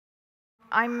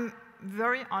I'm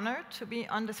very honored to be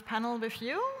on this panel with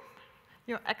you,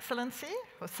 Your Excellency,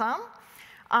 Husam,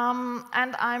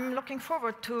 and I'm looking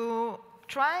forward to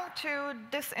trying to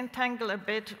disentangle a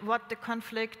bit what the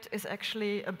conflict is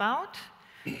actually about,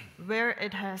 where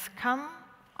it has come,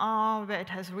 where it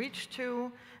has reached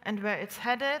to, and where it's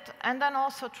headed, and then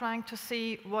also trying to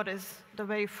see what is the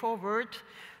way forward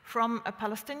from a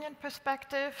Palestinian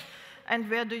perspective, and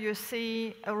where do you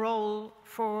see a role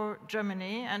for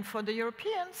Germany and for the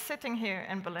Europeans sitting here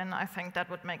in Berlin. I think that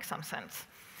would make some sense.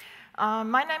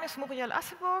 My name is Muriel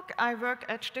Asseburg. I work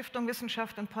at Stiftung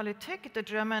Wissenschaft und Politik, the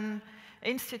German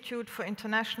Institute for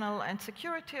International and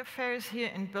Security Affairs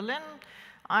here in Berlin.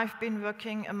 I've been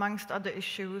working, amongst other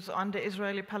issues, on the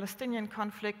Israeli-Palestinian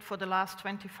conflict for the last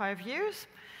 25 years.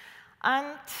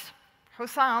 And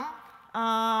Husam,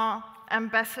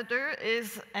 ambassador,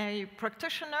 is a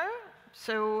practitioner.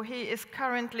 So he is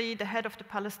currently the head of the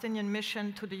Palestinian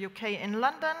mission to the UK in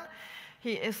London.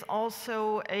 He is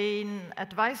also an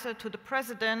advisor to the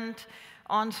president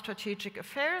on strategic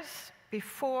affairs.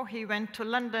 Before he went to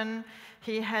London,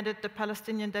 he headed the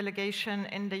Palestinian delegation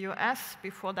in the US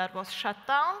before that was shut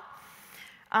down.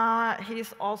 He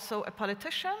is also a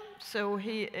politician, so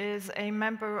he is a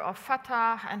member of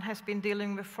Fatah and has been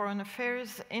dealing with foreign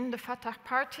affairs in the Fatah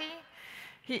party.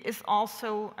 He is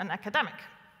also an academic.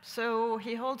 So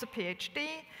he holds a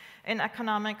PhD in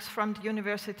economics from the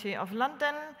University of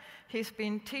London. He's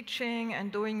been teaching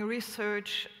and doing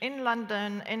research in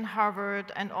London, in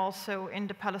Harvard, and also in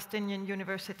the Palestinian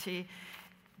University,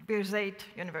 Birzeit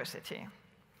University.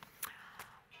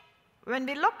 When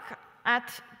we look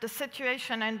at the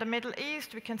situation in the Middle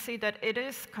East, we can see that it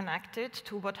is connected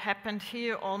to what happened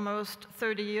here almost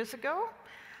 30 years ago.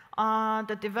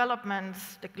 The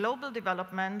developments, the global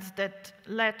developments that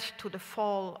led to the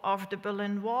fall of the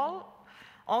Berlin Wall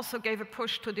also gave a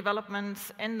push to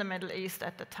developments in the Middle East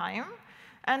at the time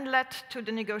and led to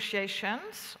the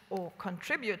negotiations, or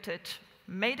contributed,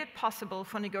 made it possible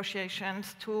for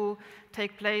negotiations to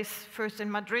take place first in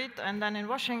Madrid and then in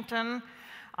Washington,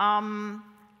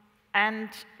 and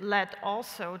led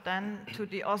also then to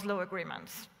the Oslo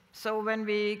agreements. So when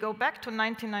we go back to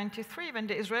 1993, when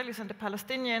the Israelis and the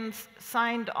Palestinians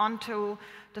signed onto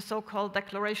the so-called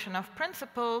Declaration of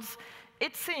Principles,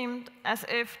 it seemed as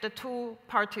if the two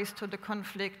parties to the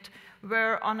conflict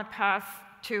were on a path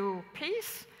to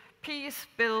peace, peace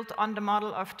built on the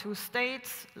model of two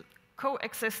states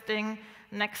coexisting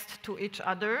next to each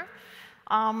other.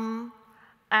 That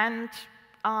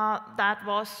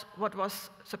was what was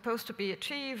supposed to be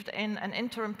achieved in an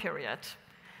interim period.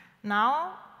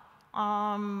 Now,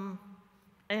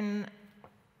 in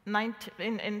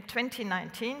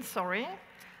 2019,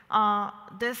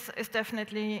 this is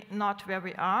definitely not where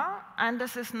we are, and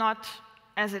this is not,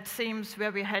 as it seems,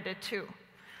 where we're headed to.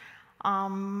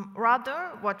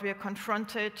 Rather, what we are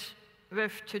confronted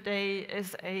with today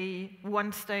is a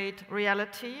one-state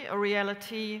reality, a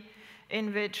reality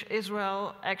in which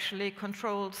Israel actually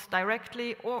controls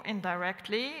directly or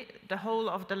indirectly the whole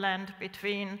of the land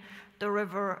between the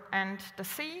river and the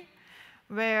sea,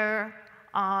 where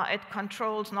it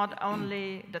controls not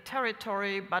only the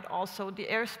territory, but also the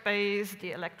airspace,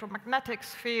 the electromagnetic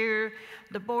sphere,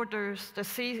 the borders, the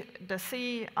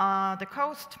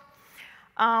coast,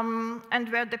 and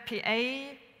where the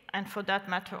PA, and for that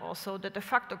matter also the de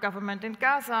facto government in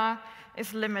Gaza,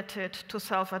 is limited to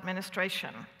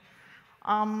self-administration.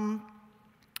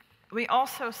 We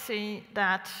also see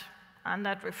that, and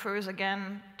that refers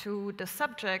again to the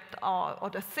subject or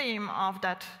the theme of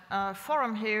that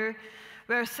forum here,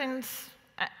 where since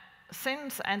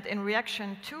and in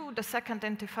reaction to the Second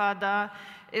Intifada,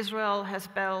 Israel has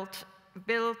built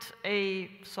a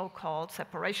so-called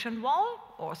separation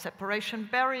wall or separation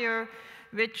barrier,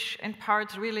 which in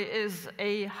parts really is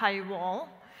a high wall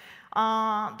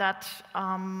that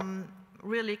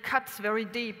really cuts very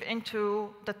deep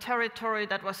into the territory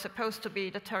that was supposed to be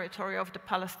the territory of the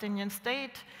Palestinian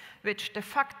state, which de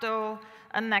facto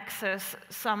annexes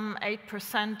some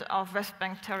 8% of West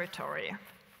Bank territory.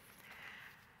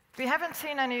 We haven't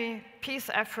seen any peace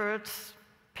efforts,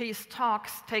 peace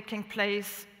talks taking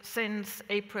place since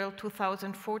April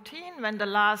 2014, when the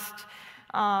last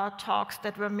talks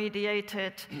that were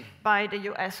mediated by the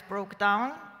US broke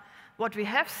down. What we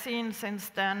have seen since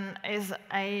then is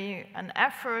an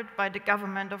effort by the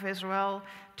government of Israel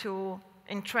to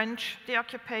entrench the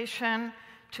occupation,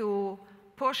 to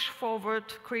push forward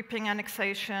creeping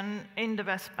annexation in the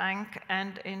West Bank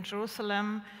and in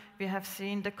Jerusalem. We have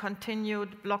seen the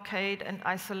continued blockade and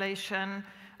isolation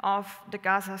of the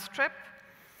Gaza Strip,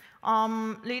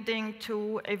 leading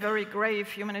to a very grave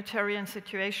humanitarian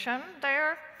situation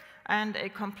there, and a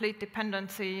complete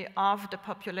dependency of the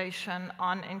population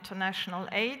on international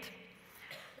aid.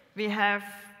 We have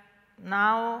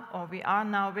now, or we are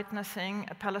now witnessing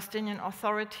a Palestinian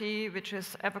Authority which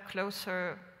is ever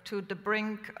closer to the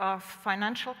brink of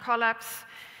financial collapse,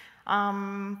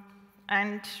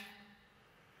 and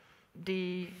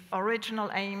the original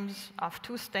aims of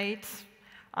 2 states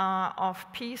of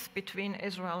peace between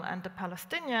Israel and the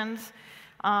Palestinians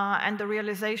and the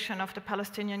realization of the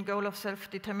Palestinian goal of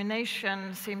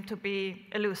self-determination seem to be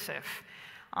elusive.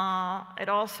 It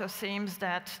also seems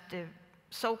that the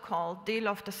so-called deal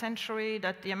of the century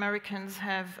that the Americans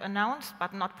have announced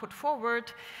but not put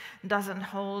forward doesn't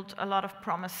hold a lot of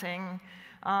promising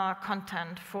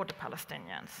content for the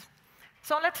Palestinians.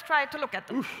 So let's try to look at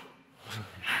them.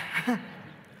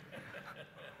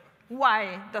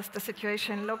 Why does the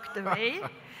situation look the way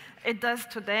it does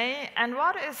today, and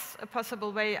what is a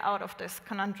possible way out of this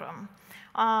conundrum?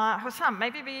 Husam,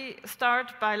 maybe we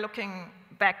start by looking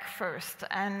back first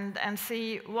and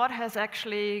see what has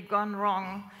actually gone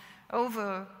wrong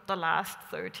over the last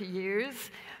 30 years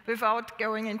without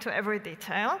going into every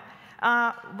detail.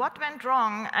 What went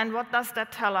wrong, and what does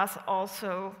that tell us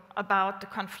also about the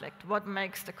conflict? What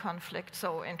makes the conflict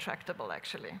so intractable,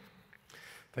 actually?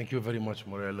 Thank you very much,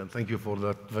 Muriel, and thank you for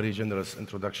that very generous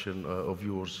introduction of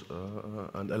yours.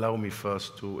 And allow me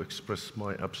first to express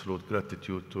my absolute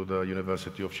gratitude to the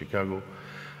University of Chicago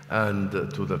and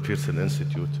to the Pearson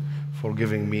Institute for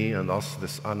giving me and us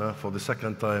this honor for the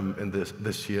second time in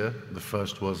this year. The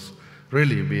first was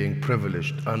really being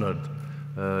privileged, honored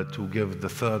to give the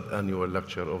 3rd annual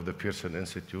lecture of the Pearson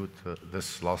Institute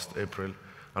this last April.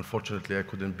 Unfortunately, I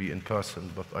couldn't be in person,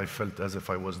 but I felt as if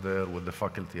I was there with the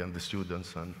faculty and the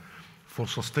students, and for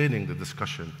sustaining the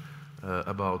discussion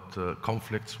about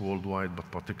conflicts worldwide, but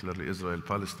particularly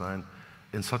Israel-Palestine,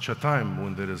 in such a time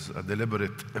when there is a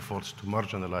deliberate effort to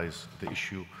marginalize the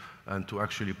issue and to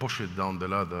actually push it down the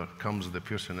ladder, comes the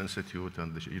Pearson Institute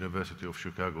and the University of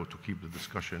Chicago to keep the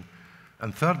discussion.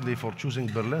 And thirdly, for choosing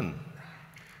Berlin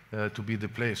to be the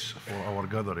place for our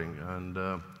gathering. And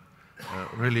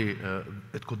really,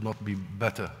 it could not be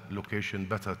better location,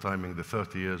 better timing, the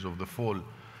 30 years of the fall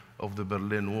of the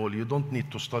Berlin Wall. You don't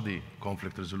need to study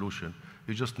conflict resolution.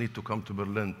 You just need to come to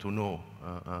Berlin to know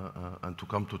and to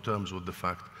come to terms with the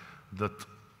fact that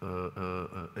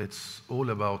it's all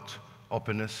about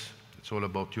openness, it's all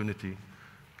about unity,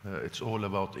 it's all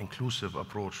about inclusive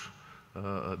approach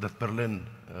that Berlin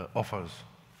offers.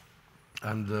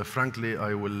 And frankly,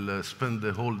 I will spend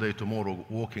the whole day tomorrow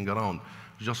walking around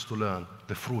just to learn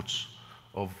the fruits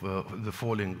of the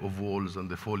falling of walls and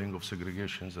the falling of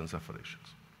segregations and separations.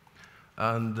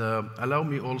 And allow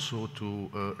me also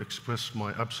to express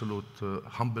my absolute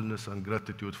humbleness and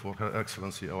gratitude for Her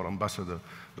Excellency, our Ambassador,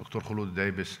 Dr. Khulud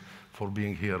Daibis, for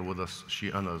being here with us.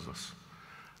 She honors us.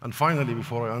 And finally,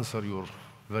 before I answer your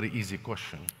very easy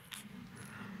question,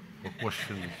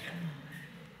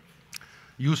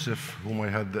 Yusuf, whom I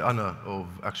had the honor of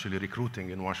actually recruiting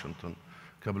in Washington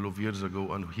a couple of years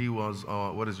ago, and he was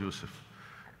our, what is Yusuf?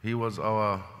 He was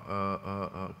our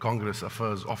Congress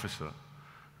Affairs Officer.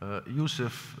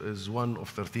 Yusuf is one of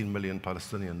 13 million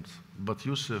Palestinians, but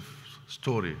Yusuf's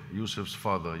story, Yusuf's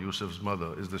father, Yusuf's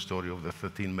mother, is the story of the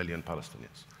 13 million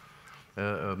Palestinians.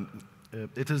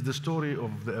 It is the story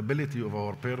of the ability of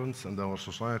our parents and our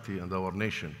society and our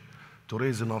nation to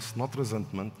raise in us not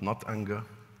resentment, not anger,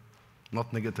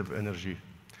 not negative energy,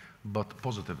 but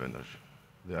positive energy.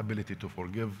 The ability to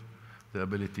forgive, the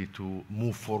ability to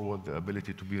move forward, the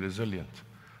ability to be resilient.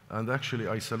 And actually,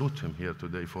 I salute him here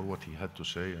today for what he had to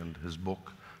say and his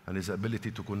book and his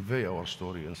ability to convey our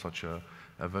story in such a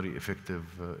very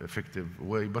effective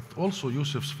way. But also,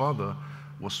 Yusuf's father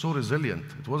was so resilient.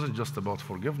 It wasn't just about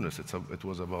forgiveness, it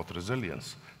was about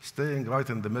resilience. Staying right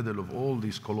in the middle of all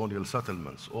these colonial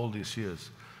settlements, all these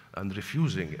years, and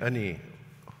refusing any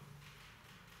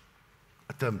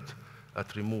attempt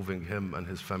at removing him and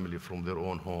his family from their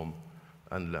own home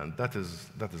and land. That is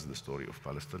the story of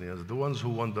Palestinians. The ones who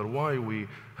wonder why we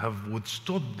have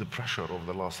withstood the pressure of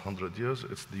the last 100 years,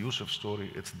 it's the Yusuf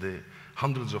story, it's the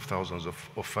hundreds of thousands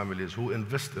of families who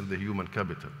invest in the human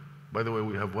capital. By the way,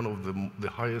 we have one of the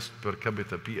highest per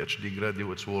capita PhD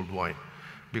graduates worldwide,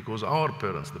 because our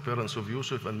parents, the parents of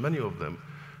Yusuf and many of them,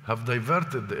 have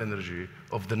diverted the energy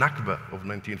of the Nakba of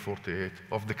 1948,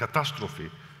 of the catastrophe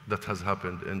that has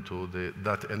happened, into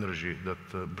that energy that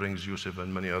brings Yusuf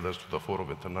and many others to the fore of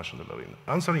international arena.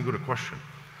 Answering your question,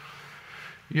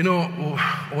 you know,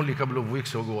 only a couple of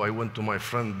weeks ago, I went to my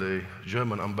friend, the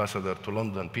German ambassador to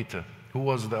London, Peter, who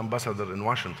was the ambassador in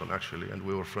Washington, actually, and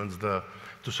we were friends there,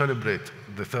 to celebrate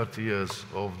the 30 years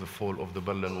of the fall of the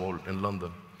Berlin Wall in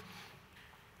London.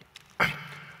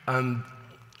 And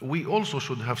we also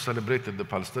should have celebrated, the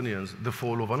Palestinians, the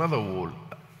fall of another wall,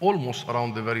 almost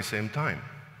around the very same time.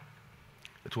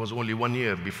 It was only 1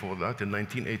 year before that, in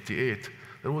 1988,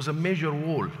 there was a major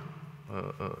wall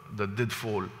that did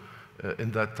fall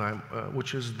in that time,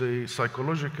 which is the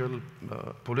psychological,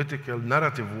 political,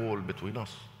 narrative wall between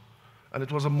us. And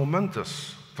it was a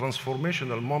momentous,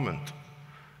 transformational moment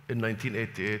in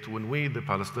 1988 when we, the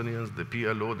Palestinians, the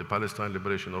PLO, the Palestine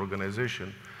Liberation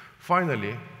Organization,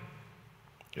 finally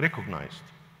recognized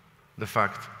the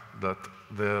fact that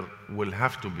there will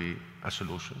have to be a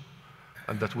solution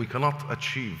and that we cannot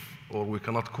achieve or we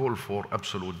cannot call for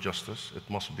absolute justice. It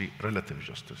must be relative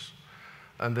justice.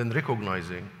 And then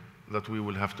recognizing that we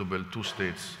will have to build two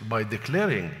states by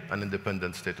declaring an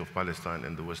independent state of Palestine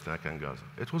in the West Bank and Gaza.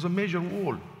 It was a major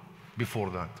wall before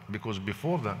that, because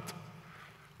before that,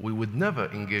 we would never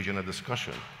engage in a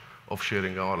discussion of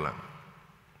sharing our land.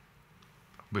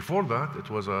 Before that, it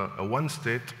was a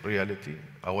one-state reality,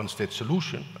 a one-state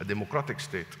solution, a democratic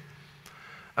state.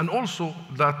 And also,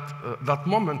 that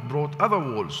moment brought other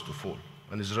walls to fall.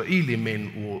 An Israeli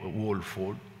main wall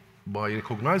fall by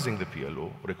recognizing the PLO,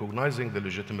 recognizing the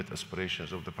legitimate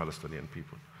aspirations of the Palestinian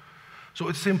people. So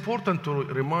it's important to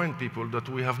remind people that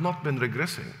we have not been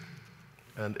regressing.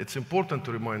 And it's important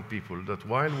to remind people that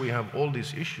while we have all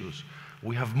these issues,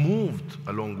 we have moved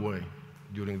a long way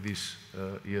during these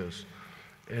years.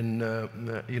 And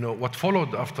what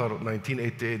followed after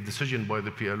 1988 decision by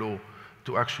the PLO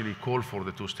to actually call for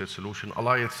the two-state solution,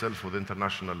 ally itself with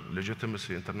international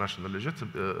legitimacy, international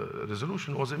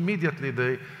resolution, was immediately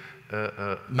the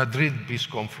Madrid Peace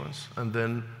Conference and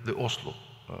then the Oslo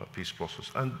peace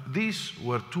process. And these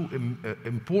were two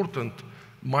important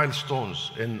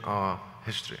milestones in our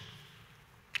history.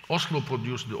 Oslo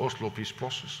produced the Oslo peace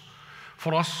process.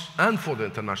 For us and for the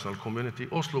international community,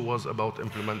 Oslo was about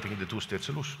implementing the two-state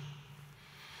solution.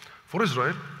 For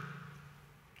Israel,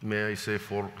 may I say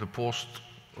for the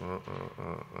post-Rabin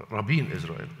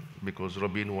Israel, because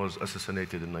Rabin was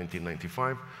assassinated in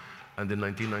 1995, and in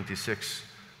 1996,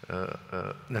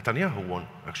 Netanyahu won,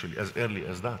 actually, as early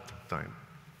as that time.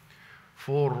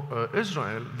 For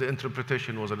Israel, the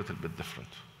interpretation was a little bit different.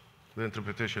 The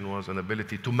interpretation was an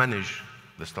ability to manage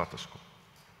the status quo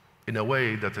in a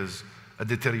way that is a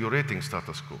deteriorating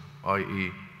status quo,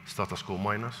 i.e. status quo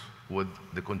minus, with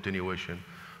the continuation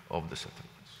of the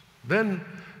settlements. Then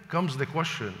comes the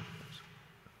question,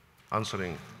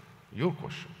 answering your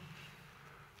question,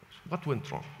 what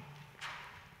went wrong?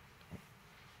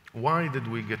 Why did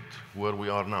we get where we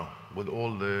are now, with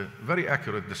all the very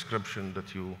accurate description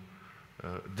that you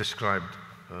described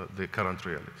the current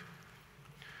reality?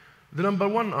 The number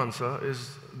one answer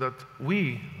is that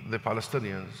we, the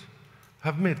Palestinians,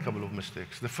 have made a couple of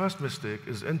mistakes. The first mistake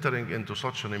is entering into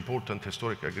such an important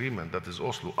historic agreement that is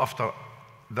Oslo after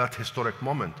that historic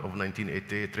moment of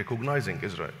 1988, recognizing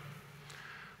Israel.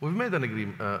 We've made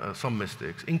some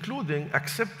mistakes, including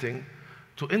accepting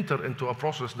to enter into a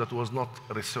process that was not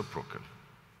reciprocal.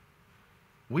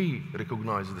 We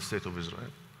recognized the state of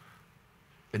Israel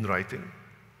in writing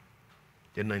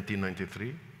in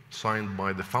 1993, signed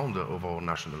by the founder of our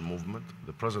national movement,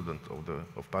 the president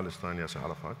of Palestine, Yasser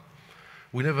Arafat.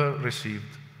 We never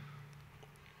received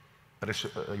a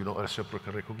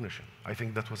reciprocal recognition. I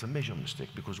think that was a major mistake,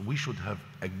 because we should have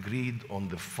agreed on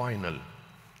the final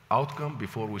outcome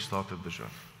before we started the journey.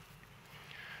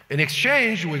 In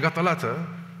exchange, we got a letter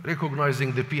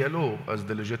recognizing the PLO as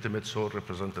the legitimate sole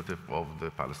representative of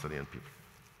the Palestinian people.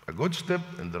 A good step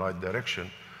in the right direction,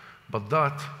 but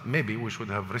that maybe we should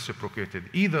have reciprocated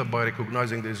either by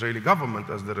recognizing the Israeli government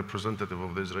as the representative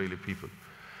of the Israeli people.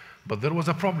 But there was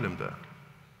a problem there.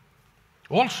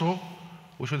 Also,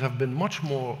 we should have been much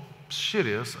more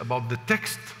serious about the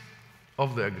text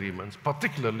of the agreements,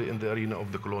 particularly in the arena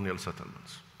of the colonial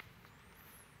settlements.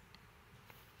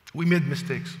 We made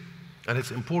mistakes, and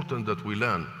it's important that we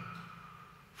learn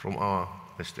from our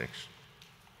mistakes.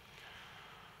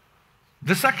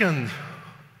 The second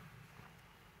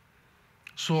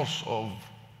source of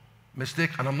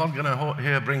mistake, and I'm not going to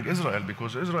here bring Israel,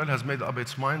 because Israel has made up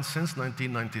its mind since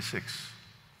 1996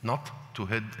 not to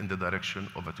head in the direction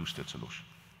of a two-state solution.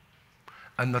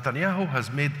 And Netanyahu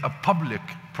has made a public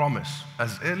promise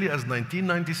as early as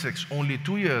 1996, only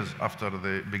 2 years after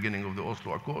the beginning of the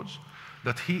Oslo Accords,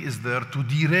 that he is there to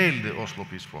derail the Oslo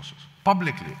peace process,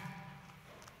 publicly.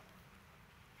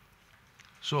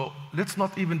 So let's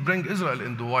not even bring Israel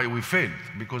into why we failed,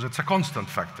 because it's a constant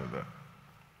factor there.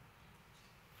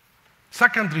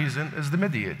 Second reason is the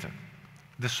mediator.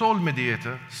 The sole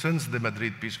mediator since the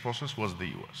Madrid peace process was the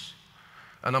US.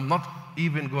 And I'm not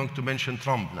even going to mention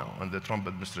Trump now and the Trump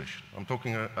administration. I'm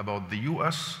talking about the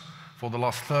US for the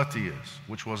last 30 years,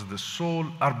 which was the sole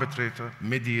arbitrator,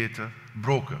 mediator,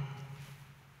 broker.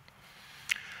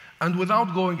 And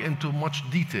without going into much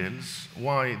details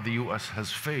why the US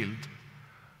has failed,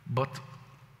 but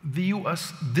the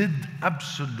US did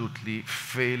absolutely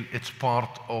fail its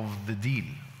part of the deal.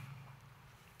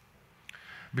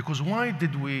 Because why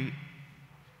did we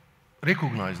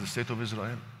recognize the state of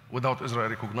Israel without Israel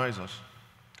recognizing us?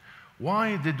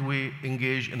 Why did we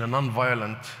engage in a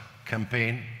non-violent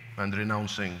campaign and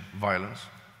renouncing violence?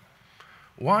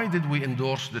 Why did we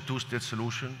endorse the two-state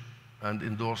solution and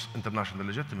endorse international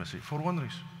legitimacy? For one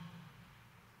reason.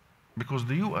 Because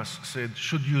the US said,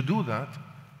 should you do that,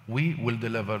 we will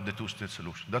deliver the two-state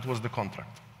solution. That was the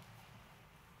contract.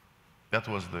 That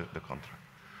was the contract.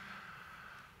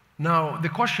 Now, the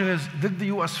question is, did the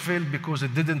US fail because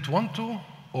it didn't want to,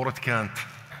 or it can't?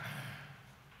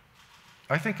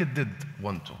 I think it did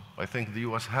want to. I think the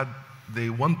US they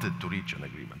wanted to reach an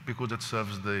agreement because it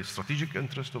serves the strategic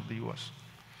interest of the US.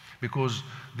 Because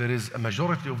there is a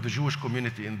majority of the Jewish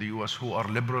community in the US who are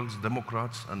liberals,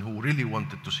 Democrats, and who really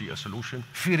wanted to see a solution,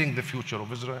 fearing the future of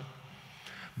Israel.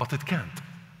 But it can't.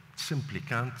 It simply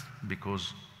can't,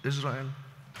 because Israel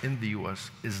in the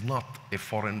US is not a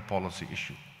foreign policy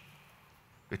issue.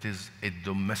 It is a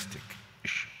domestic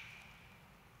issue.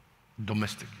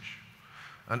 Domestic issue.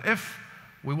 And if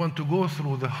we want to go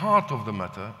through the heart of the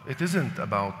matter, it isn't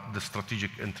about the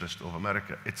strategic interest of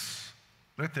America. It's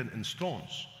written in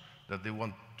stones that they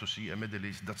want to see a Middle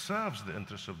East that serves the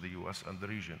interests of the US and the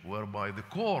region, whereby the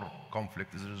core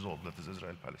conflict is resolved, that is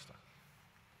Israel-Palestine.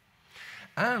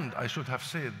 And I should have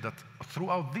said that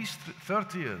throughout these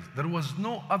 30 years, there was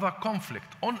no other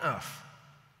conflict on earth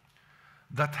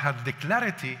that had the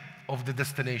clarity of the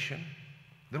destination.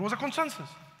 There was a consensus.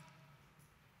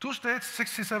 2 states,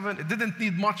 67, it didn't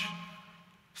need much.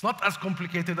 It's not as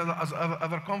complicated as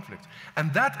other conflicts.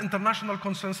 And that international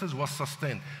consensus was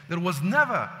sustained. There was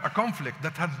never a conflict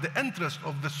that had the interest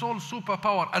of the sole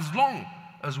superpower as long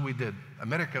as we did.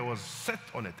 America was set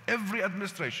on it. Every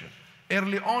administration,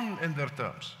 early on in their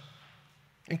terms,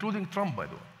 including Trump, by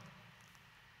the way.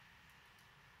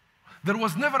 There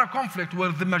was never a conflict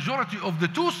where the majority of the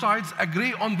two sides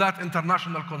agree on that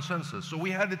international consensus. So we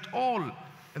had it all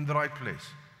in the right place.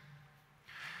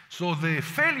 So the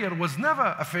failure was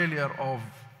never a failure of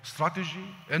strategy,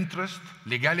 interest,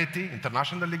 legality,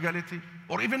 international legality,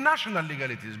 or even national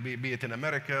legalities, be it in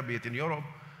America, be it in Europe.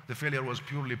 The failure was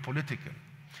purely political,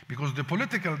 because the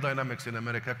political dynamics in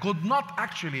America could not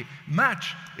actually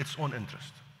match its own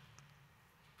interest.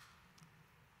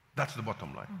 That's the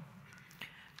bottom line.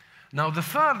 Now, the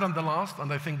third and the last,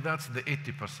 and I think that's the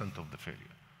 80% of the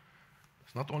failure.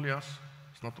 It's not only us,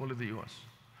 it's not only the US.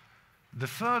 The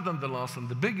third and the last and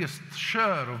the biggest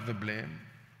share of the blame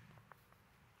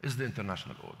is the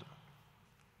international order.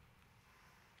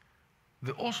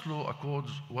 The Oslo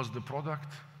Accords was the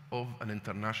product of an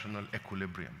international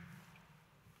equilibrium.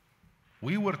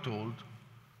 We were told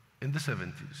in the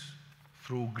 70s,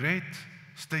 through great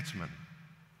statesmen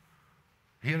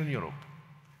here in Europe,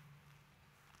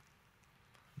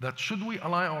 that should we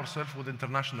ally ourselves with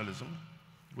internationalism,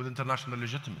 with international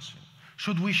legitimacy,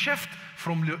 should we shift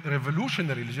from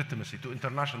revolutionary legitimacy to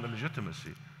international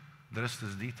legitimacy, the rest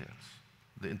is details.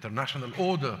 The international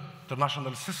order,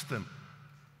 international system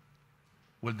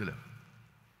will deliver.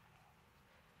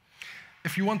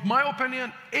 If you want my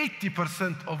opinion,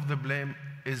 80% of the blame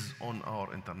is on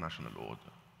our international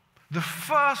order. The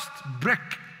first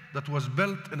brick that was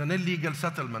built in an illegal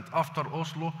settlement after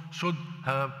Oslo should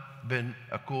have been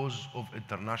a cause of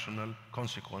international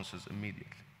consequences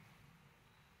immediately.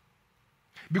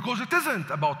 Because it isn't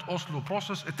about Oslo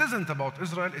process, it isn't about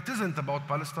Israel, it isn't about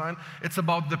Palestine, it's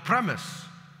about the premise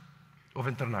of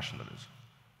internationalism.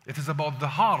 It is about the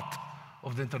heart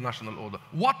of the international order.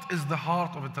 What is the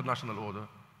heart of international order?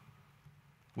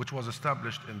 Which was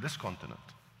established in this continent,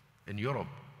 in Europe.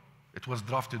 It was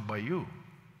drafted by you.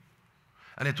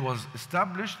 And it was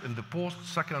established in the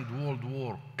post-Second World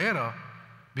War era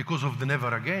because of the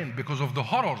never again, because of the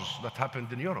horrors that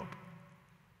happened in Europe,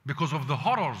 because of the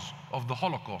horrors of the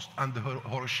Holocaust and the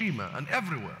Hiroshima and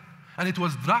everywhere. And it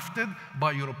was drafted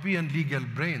by European legal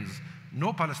brains.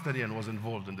 No Palestinian was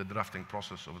involved in the drafting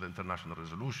process of the international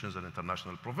resolutions and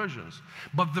international provisions.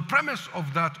 But the premise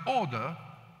of that order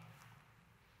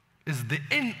is the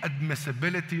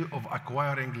inadmissibility of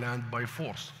acquiring land by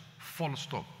force, full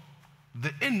stop. The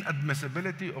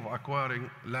inadmissibility of acquiring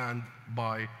land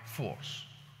by force.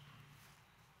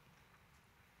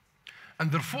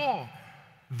 And therefore,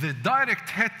 the direct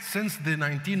hit since the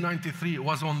 1993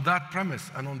 was on that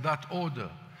premise and on that order.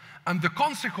 And the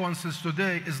consequences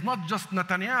today is not just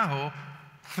Netanyahu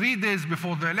 3 days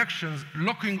before the elections,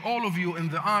 looking all of you in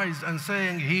the eyes and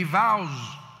saying he vows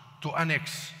to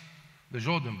annex the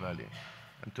Jordan Valley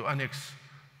and to annex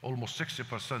almost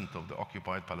 60% of the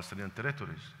occupied Palestinian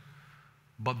territories.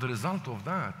 But the result of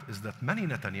that is that many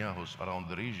Netanyahus around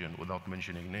the region, without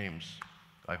mentioning names,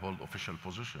 I hold official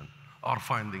position, are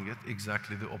finding it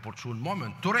exactly the opportune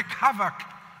moment to wreak havoc,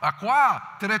 acquire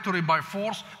territory by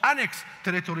force, annex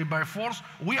territory by force.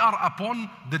 We are upon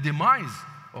the demise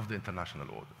of the international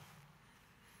order.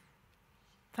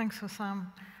 Thanks, Husam.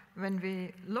 When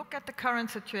we look at the current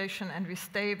situation and we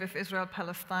stay with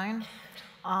Israel-Palestine,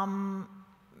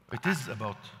 it is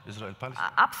about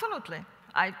Israel-Palestine. Absolutely.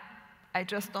 I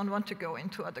just don't want to go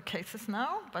into other cases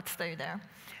now, but stay there.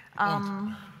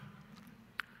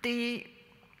 The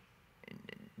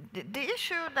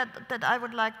issue that I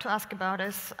would like to ask about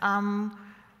is,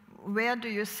 where do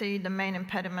you see the main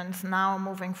impediments now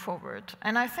moving forward?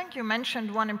 And I think you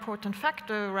mentioned one important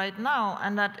factor right now,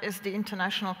 and that is the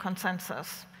international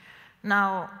consensus.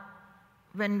 Now,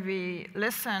 when we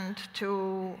listened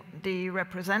to the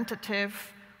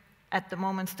representative, at the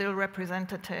moment still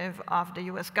representative of the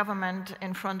US government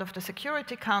in front of the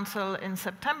Security Council in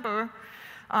September,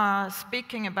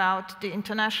 speaking about the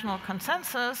international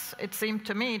consensus, it seemed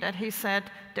to me that he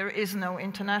said there is no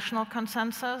international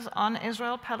consensus on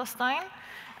Israel-Palestine,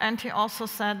 and he also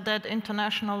said that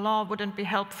international law wouldn't be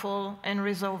helpful in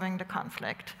resolving the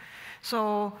conflict.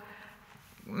 So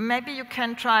maybe you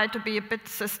can try to be a bit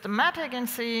systematic in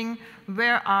seeing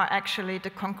where are actually the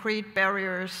concrete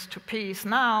barriers to peace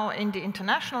now in the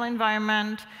international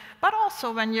environment, but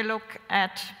also when you look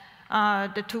at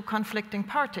the two conflicting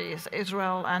parties,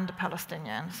 Israel and the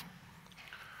Palestinians.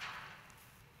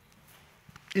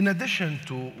 In addition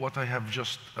to what I have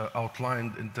just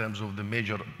outlined in terms of the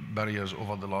major barriers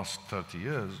over the last 30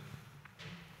 years,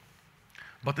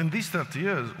 but in these 30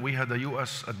 years, we had a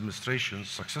US administration,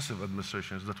 successive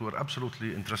administrations, that were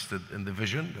absolutely interested in the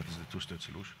vision, that is the two-state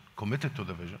solution, committed to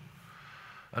the vision.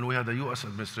 And we had a US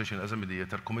administration as a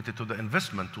mediator committed to the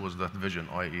investment towards that vision,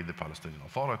 i.e. the Palestinian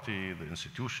Authority, the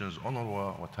institutions,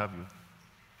 UNRWA, what have you,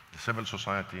 the civil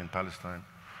society in Palestine,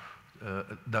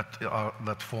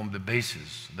 that form the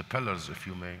basis, the pillars, if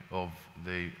you may, of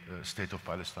the state of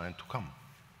Palestine to come.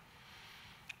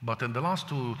 But in the last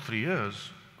 2-3 years,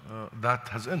 that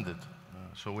has ended.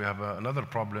 So we have another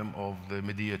problem of the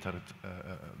mediator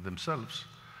themselves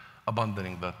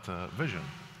abandoning that vision.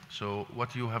 So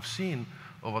what you have seen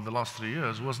over the last 3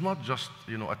 years was not just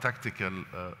a tactical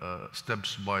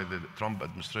steps by the Trump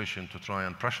administration to try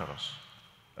and pressure us,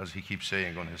 as he keeps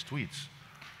saying on his tweets,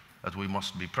 that we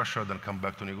must be pressured and come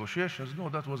back to negotiations. No,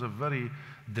 that was a very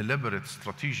deliberate,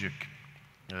 strategic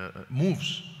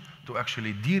moves to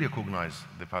actually de-recognize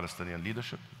the Palestinian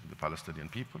leadership, the Palestinian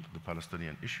people, the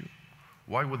Palestinian issue.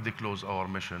 Why would they close our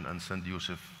mission and send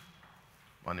Yusuf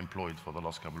unemployed for the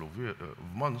last couple of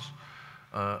months?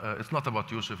 It's not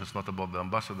about Yusuf, it's not about the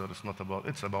ambassador, it's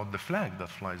about the flag that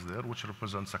flies there, which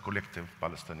represents a collective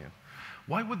Palestinian.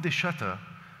 Why would they shatter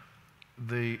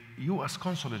the US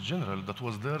Consulate General that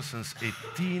was there since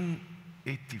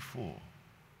 1884?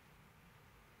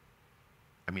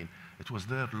 I mean, it was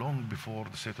there long before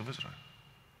the State of Israel.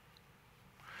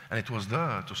 And it was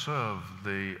there to serve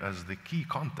as the key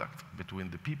contact between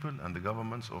the people and the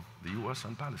governments of the US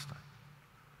and Palestine.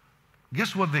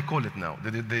 Guess what they call it now?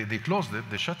 They closed it,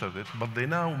 they shuttered it, but they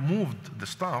now moved the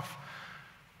staff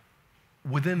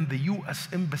within the US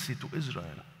Embassy to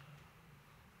Israel.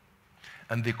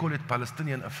 And they call it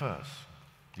Palestinian Affairs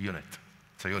Unit.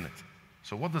 It's a unit.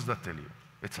 So what does that tell you?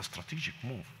 It's a strategic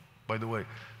move. By the way,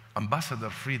 Ambassador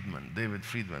Friedman, David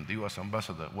Friedman, the US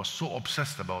ambassador, was so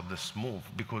obsessed about this move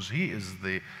because he is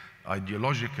the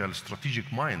ideological,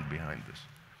 strategic mind behind this.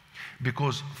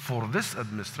 Because for this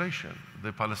administration,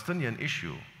 the Palestinian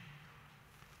issue,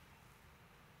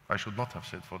 I should not have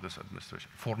said for this administration,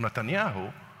 for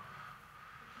Netanyahu,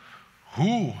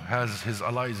 who has his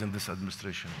allies in this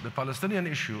administration, the Palestinian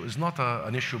issue is not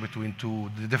an issue between two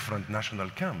different national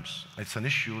camps. It's an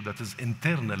issue that is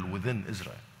internal within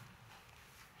Israel.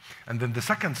 And then the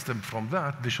second step from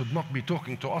that, they should not be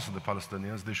talking to us, the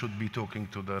Palestinians, they should be talking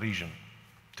to the region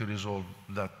to resolve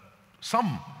that,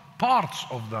 some parts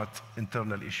of that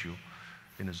internal issue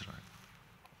in Israel.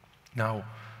 Now,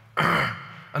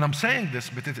 and I'm saying this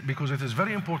because it is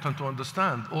very important to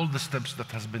understand all the steps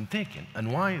that has been taken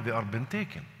and why they are being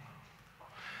taken.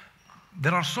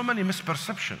 There are so many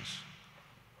misperceptions.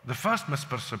 The first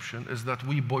misperception is that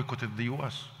we boycotted the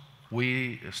US.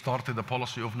 We started a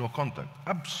policy of no contact.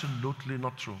 Absolutely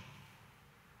not true.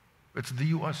 It's the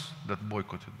US that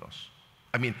boycotted us.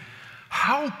 I mean,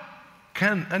 how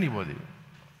can anybody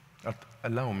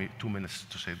Allow me 2 minutes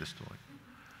to say this story.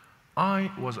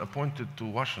 I was appointed to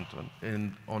Washington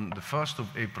on the 1st of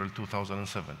April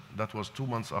 2007. That was 2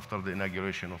 months after the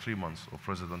inauguration, or 3 months, of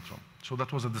President Trump. So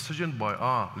that was a decision by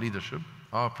our leadership,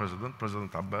 our president,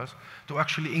 President Abbas, to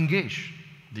actually engage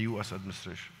the US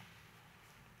administration.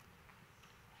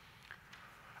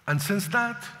 And since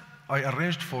that, I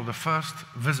arranged for the first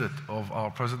visit of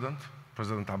our president,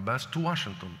 President Abbas, to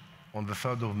Washington on the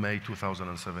 3rd of May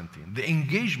 2017. The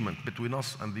engagement between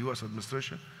us and the US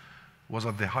administration was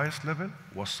at the highest level,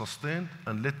 was sustained,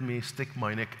 and let me stick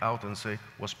my neck out and say,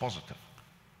 was positive.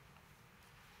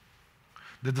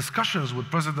 The discussions with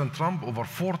President Trump over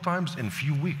 4 times in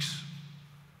few weeks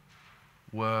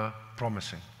were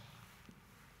promising.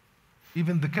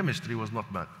 Even the chemistry was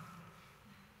not bad.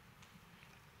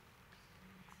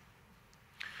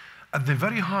 At the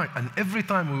very high, and every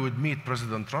time we would meet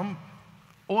President Trump,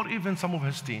 or even some of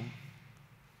his team,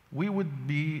 we would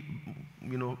be,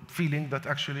 feeling that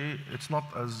actually it's not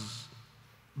as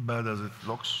bad as it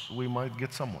looks. We might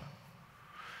get somewhere.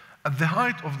 At the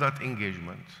height of that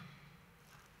engagement,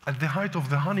 at the height of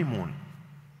the honeymoon,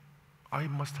 I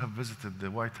must have visited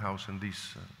the White House in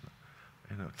these,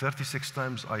 36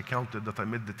 times I counted that I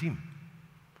met the team.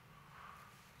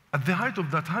 At the height of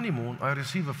that honeymoon, I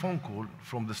received a phone call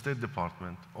from the State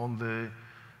Department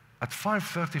at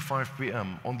 5:35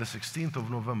 p.m. on the 16th of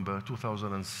November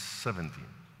 2017.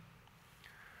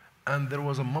 And there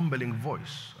was a mumbling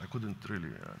voice. I couldn't really,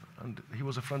 and he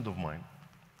was a friend of mine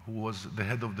who was the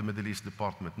head of the Middle East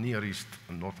Department, Near East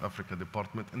and North Africa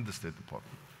Department in the State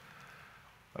Department.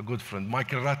 A good friend,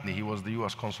 Michael Ratney, he was the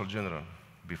US Consul General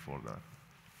before that.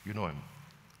 You know him.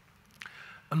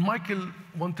 And Michael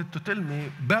wanted to tell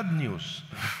me bad news,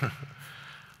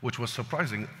 which was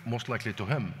surprising, most likely to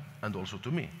him and also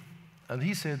to me. And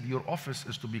he said, your office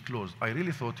is to be closed. I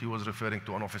really thought he was referring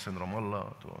to an office in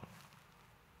Ramallah.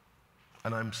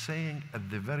 And I'm saying at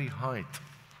the very height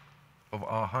of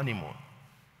our honeymoon,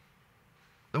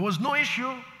 there was no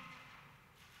issue,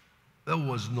 there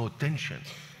was no tension,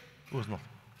 there was nothing.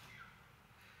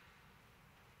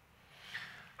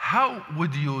 How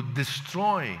would you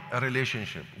destroy a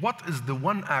relationship? What is the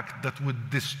one act that would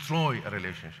destroy a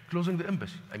relationship? Closing the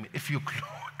embassy. I mean, if you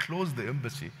close the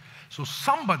embassy, so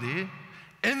somebody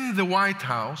in the White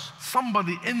House,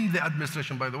 somebody in the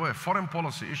administration, by the way, foreign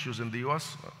policy issues in the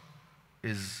US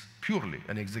is purely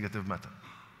an executive matter.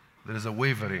 There is a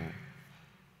wavering.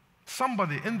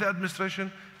 Somebody in the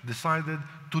administration decided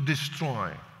to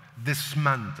destroy,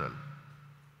 dismantle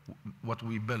what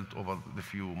we built over the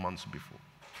few months before.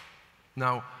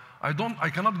 Now, I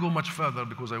cannot go much further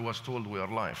because I was told we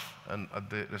are live and at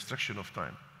the restriction of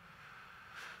time.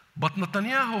 But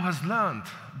Netanyahu has learned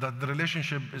that the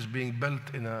relationship is being built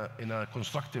in a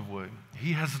constructive way.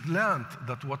 He has learned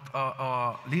that what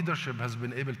our leadership has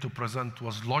been able to present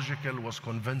was logical, was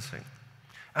convincing.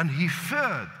 And he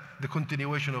feared the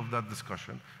continuation of that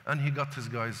discussion, and he got his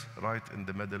guys right in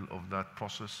the middle of that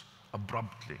process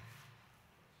abruptly.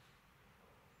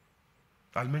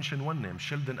 I'll mention one name,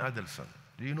 Sheldon Adelson.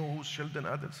 Do you know who's Sheldon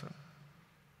Adelson?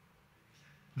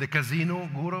 The casino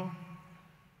guru?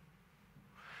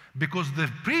 Because the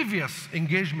previous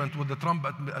engagement with the Trump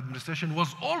administration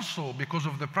was also because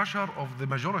of the pressure of the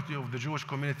majority of the Jewish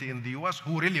community in the US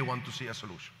who really want to see a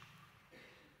solution.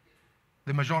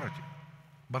 The majority.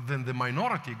 But then the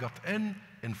minority got in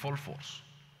full force.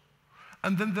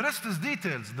 And then the rest is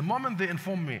details. The moment they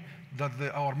inform me that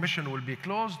our mission will be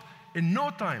closed, in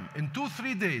no time, in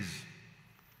 2-3 days,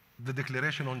 the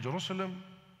declaration on Jerusalem,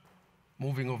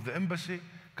 moving of the embassy,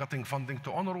 cutting funding to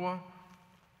UNRWA,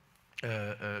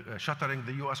 shuttering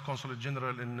the US Consulate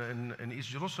General in East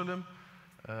Jerusalem,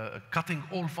 cutting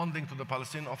all funding to the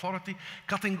Palestinian Authority,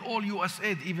 cutting all US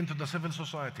aid even to the civil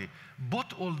society.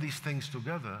 Put all these things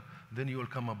together, then you will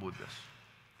come up with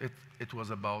this. It was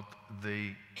about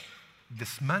the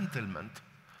dismantlement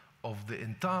of the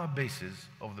entire basis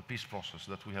of the peace process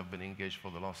that we have been engaged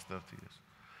for the last 30 years.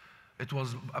 It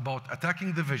was about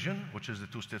attacking the vision, which is the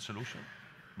two-state solution.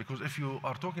 Because if you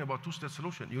are talking about two-state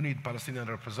solution, you need Palestinian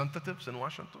representatives in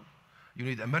Washington. You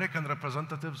need American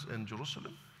representatives in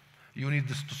Jerusalem. You need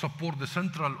to support the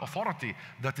central authority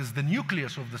that is the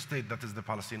nucleus of the state, that is the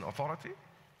Palestinian Authority.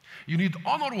 You need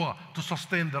UNRWA to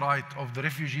sustain the right of the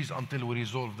refugees until we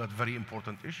resolve that very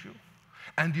important issue.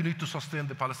 And you need to sustain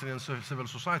the Palestinian civil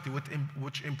society,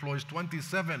 which employs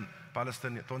 27,000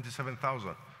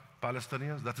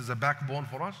 Palestinians. That is a backbone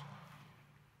for us.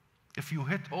 If you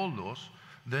hit all those,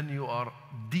 then you are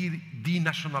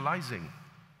denationalizing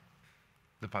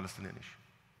the Palestinian issue.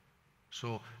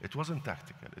 So it wasn't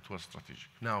tactical, it was strategic.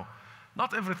 Now,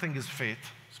 not everything is fate,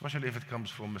 especially if it comes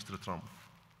from Mr. Trump.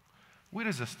 We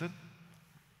resisted,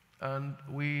 and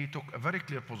we took a very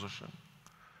clear position.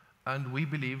 And we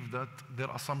believe that their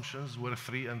assumptions were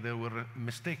free and they were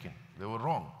mistaken. They were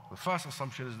wrong. The first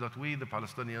assumption is that we, the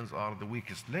Palestinians, are the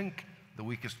weakest link, the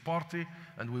weakest party,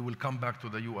 and we will come back to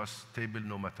the US table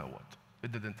no matter what.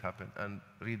 It didn't happen, and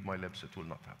read my lips, it will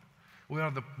not happen.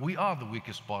 We are the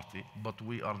weakest party, but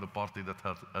we are the party that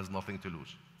has nothing to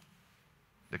lose,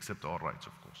 except our rights,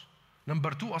 of course. Number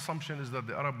two assumption is that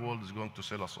the Arab world is going to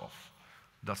sell us off.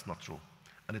 That's not true.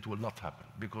 And it will not happen,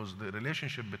 because the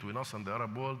relationship between us and the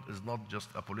Arab world is not just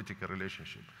a political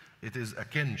relationship. It is a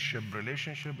kinship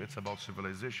relationship. It's about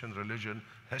civilization, religion,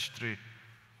 history.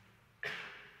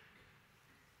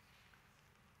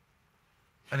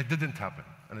 And it didn't happen,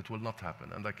 and it will not happen.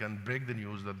 And I can break the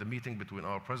news that the meeting between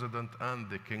our president and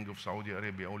the King of Saudi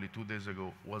Arabia only 2 days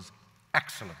ago was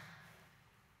excellent.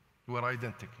 We were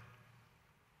identical.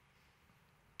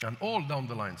 And all down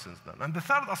the line since then. And the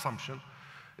third assumption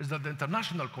is that the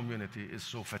international community is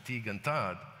so fatigued and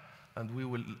tired, and we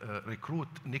will recruit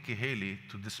Nikki Haley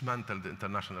to dismantle the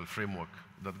international framework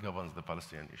that governs the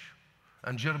Palestinian issue.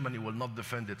 And Germany will not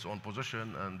defend its own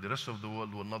position, and the rest of the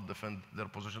world will not defend their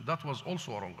position. That was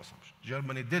also a wrong assumption.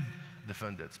 Germany did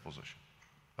defend its position.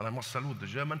 And I must salute the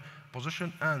German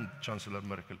position and Chancellor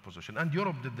Merkel's position. And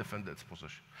Europe did defend its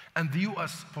position. And the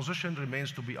US position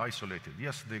remains to be isolated.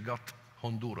 Yes, they got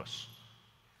Honduras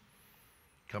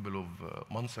a couple of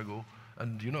months ago.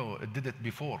 And you know, it did it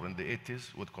before in the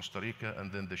 80s with Costa Rica,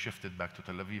 and then they shifted back to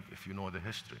Tel Aviv, if you know the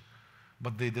history.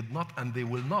 But they did not, and they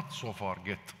will not so far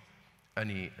get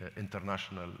any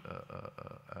international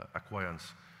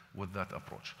acquiescence with that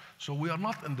approach. So we are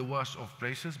not in the worst of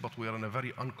places, but we are in a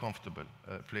very uncomfortable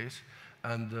place.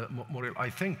 And Muriel, I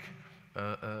think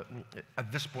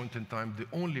at this point in time, the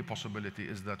only possibility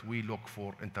is that we look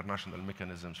for international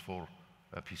mechanisms for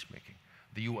peacemaking.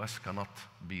 The US cannot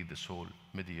be the sole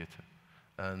mediator.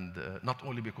 And not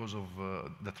only because of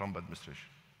the Trump administration,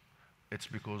 it's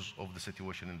because of the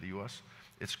situation in the US.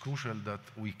 It's crucial that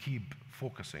we keep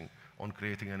focusing on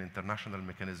creating an international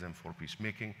mechanism for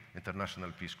peacemaking,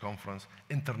 international peace conference,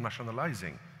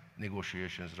 internationalizing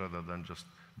negotiations rather than just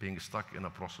being stuck in a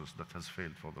process that has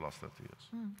failed for the last 30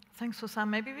 years. Thanks, Husam.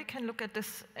 Maybe we can look at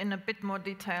this in a bit more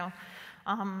detail.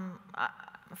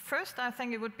 First, I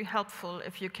think it would be helpful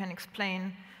if you can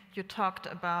explain, you talked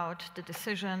about the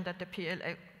decision that the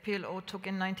PLO took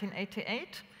in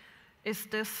 1988. Is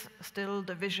this still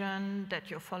the vision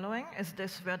that you're following? Is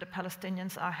this where the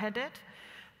Palestinians are headed?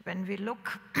 When we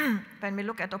look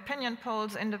at opinion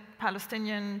polls in the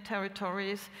Palestinian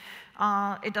territories,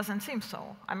 it doesn't seem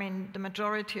so. I mean, the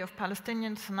majority of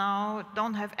Palestinians now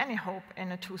don't have any hope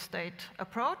in a two-state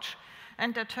approach,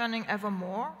 and they're turning ever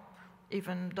more,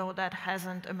 even though that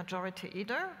hasn't a majority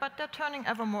either, but they're turning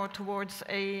ever more towards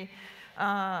a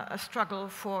struggle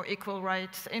for equal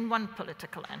rights in one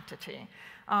political entity.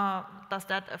 Does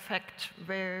that affect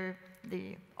where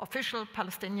the official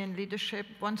Palestinian leadership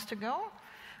wants to go?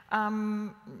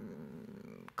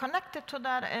 Connected to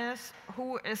that is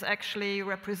who is actually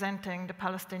representing the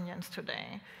Palestinians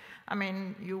today. I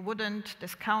mean, you wouldn't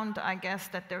discount, I guess,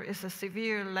 that there is a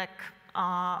severe lack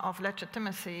of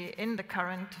legitimacy in the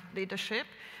current leadership,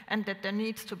 and that there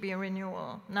needs to be a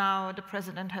renewal. Now, the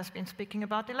president has been speaking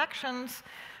about elections,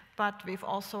 but we've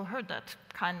also heard that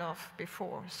kind of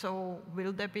before. So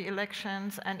will there be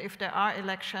elections? And if there are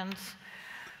elections,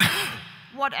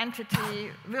 what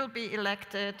entity will be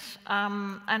elected?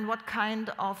 And what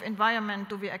kind of environment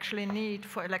do we actually need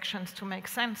for elections to make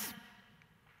sense?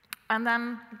 And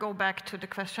then go back to the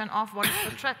question of what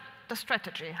is the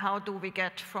strategy? How do we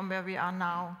get from where we are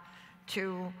now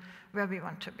to where we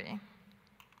want to be?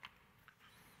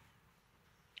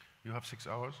 You have 6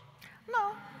 hours?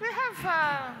 No,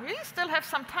 we still have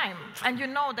some time. And you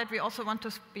know that we also want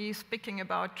to be speaking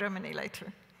about Germany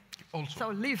later. Also. So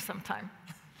leave some time.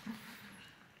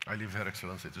 I leave Her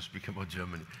Excellency to speak about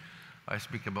Germany. I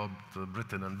speak about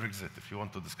Britain and Brexit, if you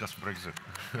want to discuss Brexit.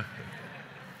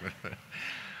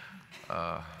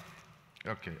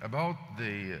 Okay, about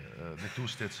the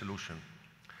two-state solution.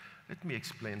 Let me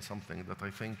explain something that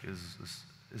I think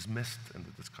is missed in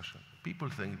the discussion. People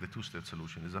think the two-state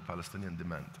solution is a Palestinian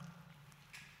demand.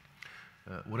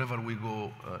 Wherever we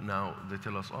go now, they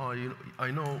tell us, oh,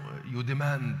 I know you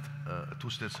demand a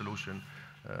two-state solution.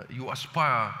 You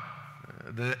aspire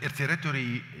the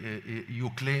territory you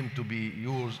claim to be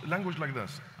yours. Language like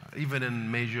this, even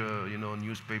in major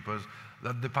newspapers,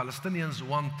 that the Palestinians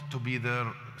want to be their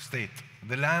state.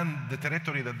 The land, the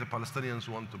territory that the Palestinians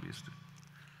want to be a state.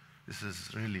 This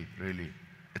is really, really,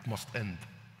 it must end.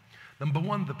 Number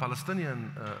one, the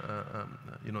Palestinian,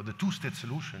 the two-state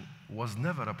solution was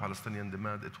never a Palestinian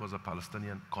demand, it was a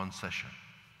Palestinian concession.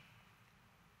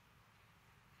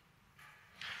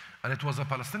 And it was a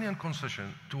Palestinian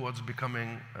concession towards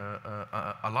becoming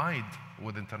allied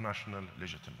with international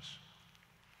legitimacy.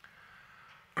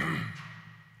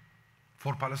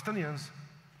 For Palestinians,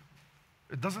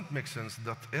 it doesn't make sense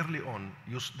that early on,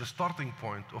 the starting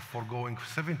point of foregoing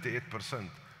 78%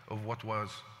 of what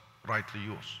was rightly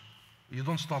yours. You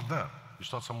don't start there, you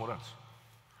start somewhere else.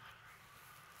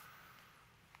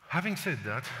 Having said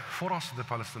that, for us, the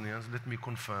Palestinians, let me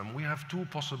confirm, we have two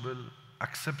possible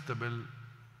acceptable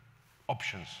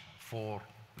options for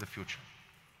the future.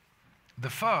 The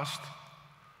first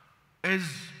is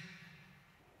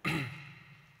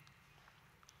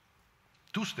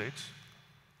two states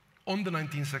on the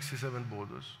 1967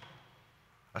 borders,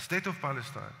 a state of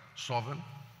Palestine, sovereign.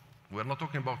 We're not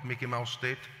talking about Mickey Mouse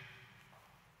state.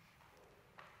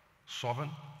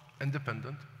 Sovereign,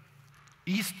 independent.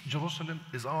 East Jerusalem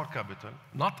is our capital,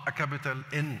 not a capital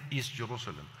in East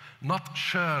Jerusalem, not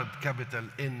shared capital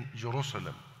in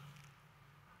Jerusalem,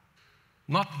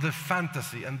 not the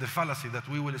fantasy and the fallacy that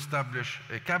we will establish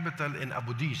a capital in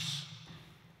Abu Dis.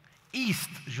 East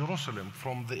Jerusalem,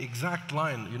 from the exact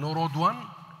line, you know Road 1?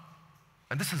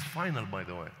 And this is final, by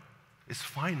the way. It's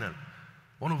final.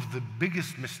 One of the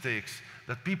biggest mistakes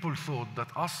that people thought that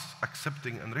us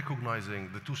accepting and recognizing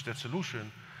the two-state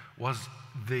solution was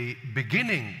the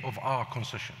beginning of our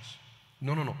concessions.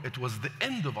 No, no, no. It was the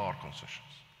end of our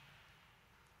concessions.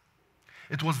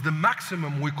 It was the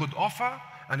maximum we could offer,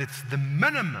 and it's the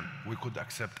minimum we could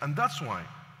accept. And that's why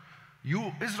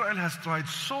Israel has tried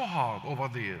so hard over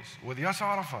the years with Yasser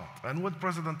Arafat and with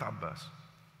President Abbas,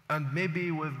 and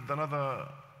maybe with another.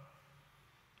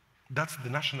 That's the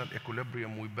national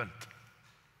equilibrium we built.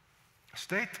 A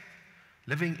state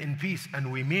living in peace, and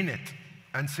we mean it,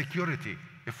 and security,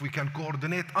 if we can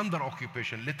coordinate under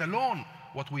occupation, let alone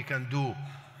what we can do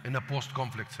in a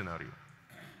post-conflict scenario.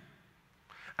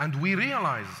 And we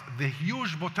realize the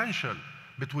huge potential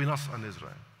between us and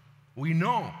Israel. We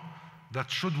know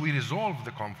that should we resolve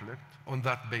the conflict on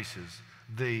that basis,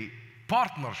 the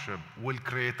partnership will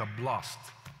create a blast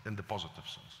in the positive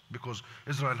sense. Because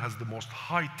Israel has the most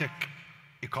high-tech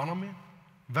economy,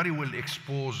 very well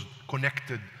exposed,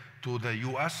 connected to the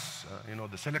US,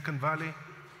 the Silicon Valley,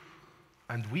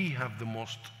 and we have the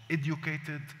most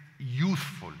educated,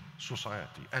 youthful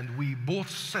society. And we both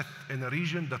sit in a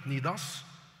region that need us.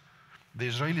 The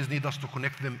Israelis need us to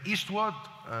connect them eastward,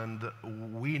 and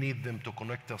we need them to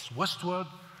connect us westward.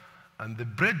 And the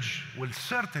bridge will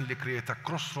certainly create a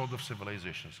crossroad of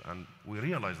civilizations, and we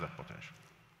realize that potential.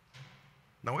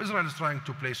 Now, Israel is trying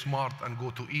to play smart and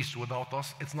go to east without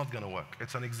us. It's not going to work.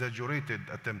 It's an exaggerated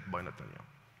attempt by Netanyahu.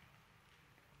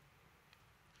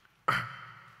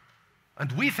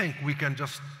 And we think we can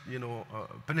just,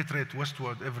 penetrate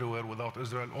westward everywhere without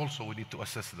Israel. Also, we need to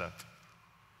assess that.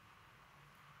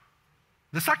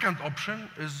 The second option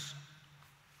is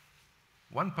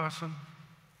one person,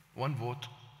 one vote,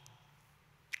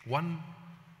 one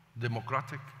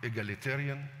democratic,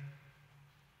 egalitarian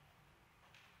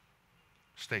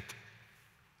state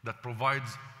that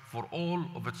provides for all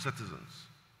of its citizens,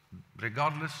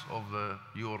 regardless of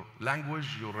your language,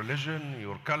 your religion,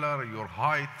 your color, your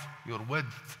height, your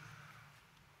width.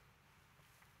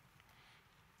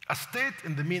 A state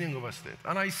in the meaning of a state.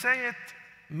 And I say it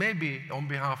maybe on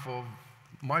behalf of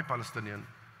my Palestinian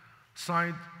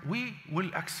side, we will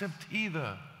accept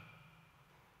either.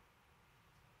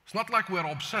 It's not like we are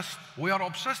obsessed. We are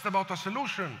obsessed about a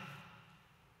solution.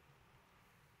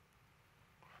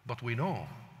 But we know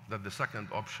that the second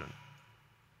option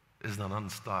is the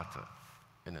non-starter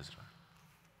in Israel.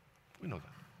 We know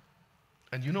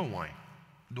that. And you know why?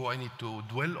 Do I need to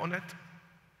dwell on it?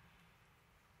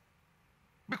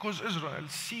 Because Israel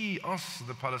sees us,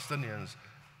 the Palestinians,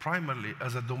 primarily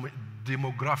as a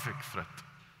demographic threat.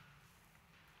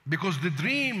 Because the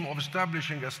dream of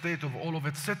establishing a state of all of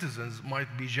its citizens might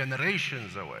be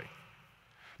generations away.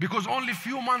 Because only a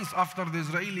few months after the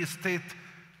Israeli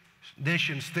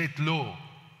nation-state law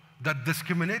that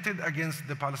discriminated against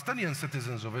the Palestinian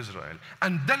citizens of Israel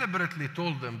and deliberately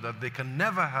told them that they can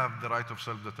never have the right of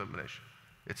self-determination.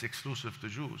 It's exclusive to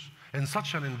Jews. In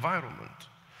such an environment,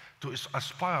 to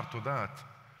aspire to that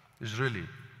is really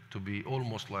to be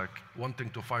almost like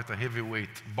wanting to fight a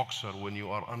heavyweight boxer when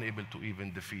you are unable to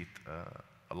even defeat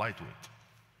a lightweight.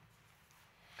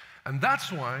 And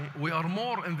that's why we are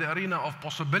more in the arena of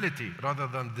possibility rather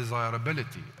than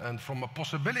desirability. And from a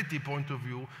possibility point of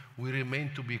view, we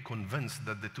remain to be convinced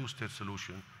that the two-state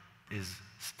solution is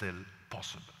still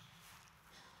possible.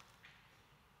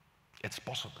 It's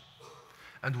possible.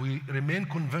 And we remain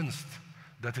convinced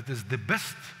that it is the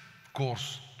best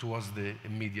course towards the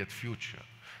immediate future.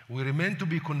 We remain to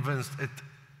be convinced it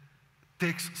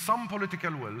takes some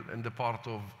political will in the part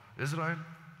of Israel,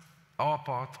 our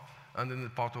part, and in the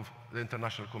part of the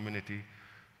international community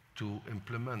to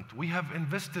implement. We have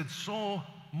invested so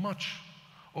much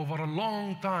over a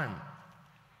long time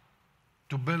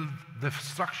to build the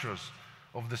structures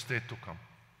of the state to come.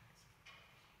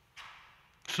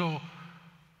 So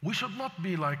we should not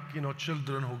be like,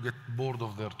 children who get bored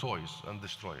of their toys and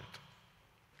destroy it.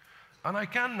 And I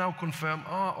can now confirm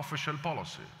our official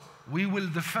policy. We will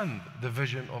defend the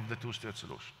vision of the two-state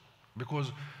solution.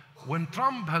 Because when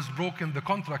Trump has broken the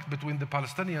contract between the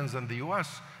Palestinians and the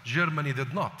US, Germany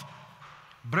did not.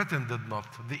 Britain did not.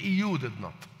 The EU did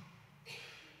not.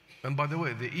 And by the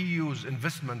way, the EU's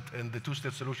investment in the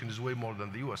two-state solution is way more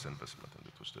than the US investment in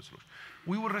the two-state solution.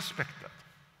 We will respect that.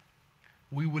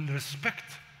 We will respect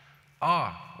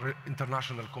our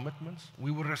international commitments,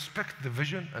 we will respect the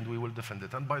vision, and we will defend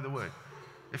it. And by the way,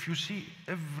 if you see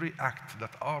every act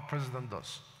that our president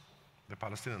does, the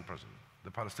Palestinian president,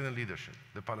 the Palestinian leadership,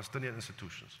 the Palestinian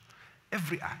institutions,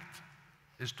 every act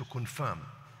is to confirm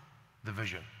the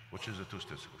vision, which is a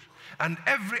two-state solution. And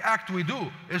every act we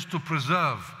do is to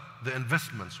preserve the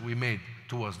investments we made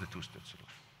towards the two-state solution.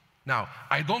 Now,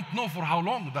 I don't know for how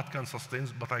long that can sustain,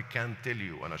 but I can tell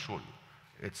you and assure you,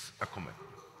 it's a commitment.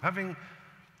 Having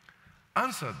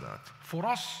answered that, for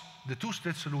us, the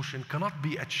two-state solution cannot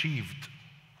be achieved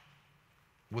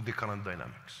with the current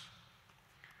dynamics.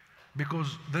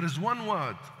 Because there is one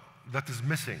word that is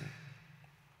missing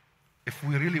if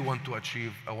we really want to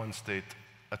achieve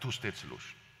a two-state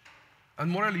solution.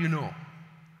 And Muriel,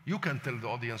 you can tell the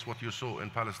audience what you saw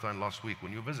in Palestine last week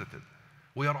when you visited.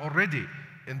 We are already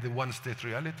in the one-state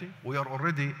reality. We are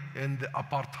already in the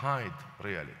apartheid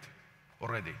reality,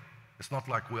 already. It's not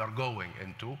like we are going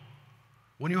into.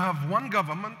 When you have one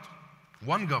government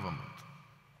in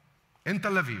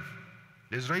Tel Aviv,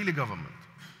 the Israeli government,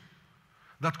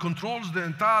 that controls the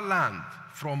entire land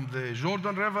from the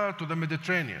Jordan River to the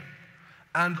Mediterranean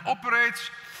and operates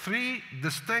three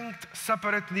distinct,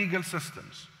 separate legal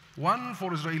systems. One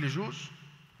for Israeli Jews,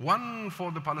 one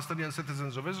for the Palestinian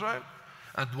citizens of Israel,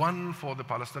 and one for the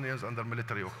Palestinians under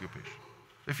military occupation.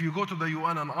 If you go to the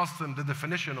UN and ask them the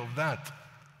definition of that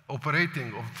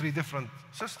operating of three different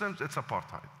systems, it's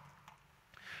apartheid.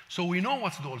 So we know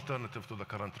what's the alternative to the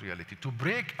current reality. To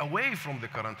break away from the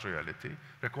current reality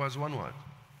requires one word,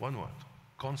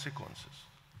 consequences.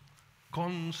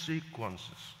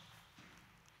 Consequences.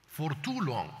 For too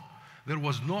long, there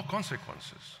was no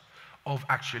consequences of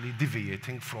actually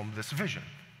deviating from this vision.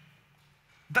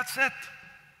 That's it.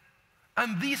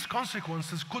 And these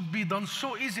consequences could be done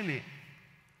so easily.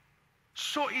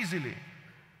 So easily.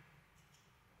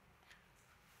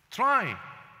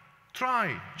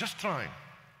 Just try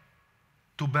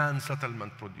to ban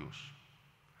settlement produce.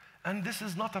 And this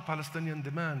is not a Palestinian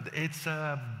demand. It's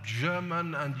a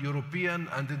German and European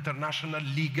and international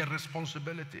legal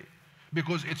responsibility.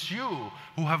 Because it's you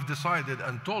who have decided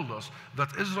and told us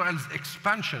that Israel's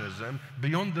expansionism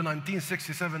beyond the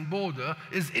 1967 border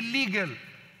is illegal.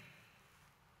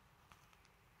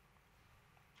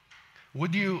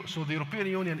 So the European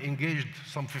Union engaged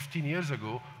some 15 years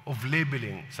ago of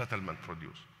labeling settlement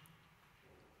produce,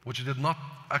 which did not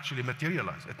actually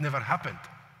materialize. It never happened.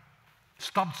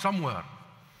 Stopped somewhere.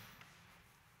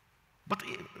 But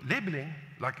labeling,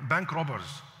 like bank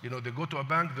robbers, they go to a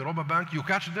bank, they rob a bank, you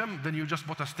catch them, then you just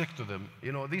put a stick to them.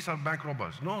 These are bank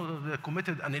robbers. No, they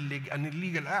committed an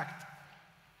illegal act.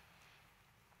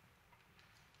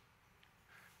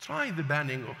 Try the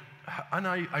banning of, and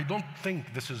I don't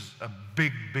think this is a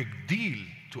big deal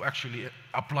to actually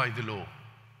apply the law,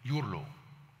 your law.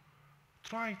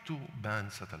 Try to ban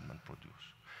settlement produce.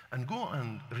 And go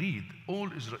and read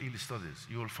all Israeli studies.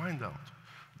 You will find out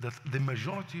that the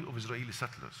majority of Israeli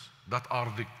settlers that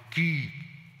are the key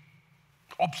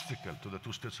obstacle to the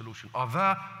two-state solution are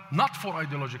there not for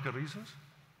ideological reasons,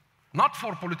 not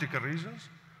for political reasons,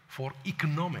 for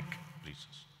economic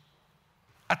reasons.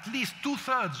 At least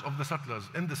 2/3 of the settlers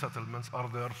in the settlements are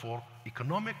there for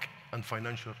economic and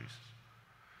financial reasons.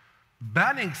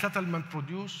 Banning settlement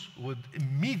produce would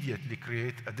immediately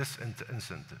create a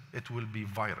disincentive. It will be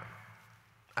viral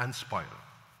and spiral.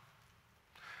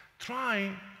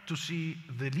 Try to see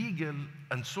the legal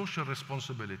and social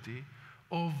responsibility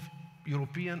of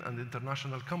European and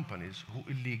international companies who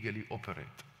illegally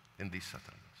operate in these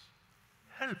settlements.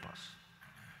 Help us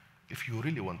if you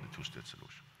really want the two-state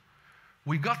solution.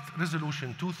 We got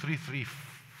resolution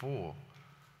 2334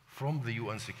 from the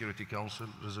UN Security Council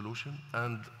resolution,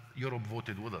 and Europe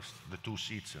voted with us, the 2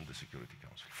 seats in the Security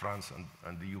Council, France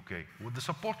and the UK, with the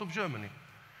support of Germany,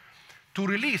 to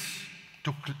release,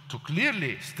 to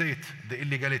clearly state the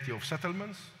illegality of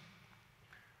settlements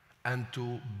and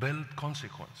to build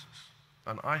consequences.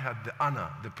 And I had the honor,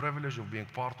 the privilege of being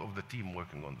part of the team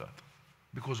working on that,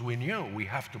 because we knew we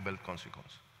have to build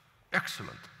consequences.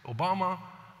 Excellent. Obama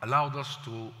allowed us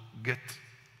to get,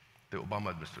 the Obama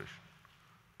administration,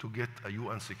 to get a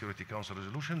UN Security Council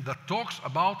resolution that talks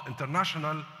about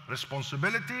international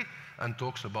responsibility and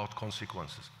talks about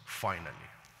consequences, finally.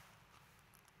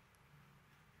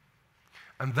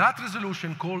 And that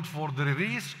resolution called for the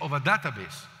release of a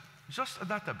database, just a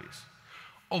database,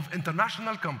 of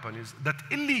international companies that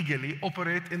illegally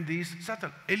operate in these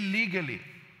settlements. Illegally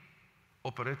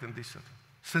operate in these settlements.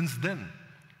 Since then,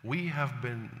 we have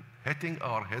been hitting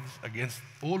our heads against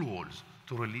all walls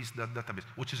to release that database,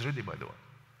 which is ready, by the way.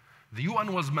 The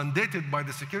UN was mandated by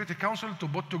the Security Council to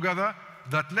put together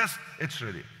that list. It's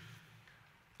ready.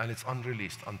 And it's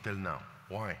unreleased until now.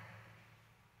 Why?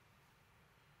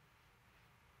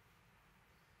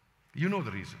 You know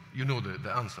the reason. You know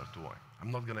the answer to why.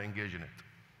 I'm not going to engage in it.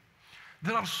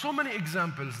 There are so many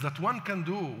examples that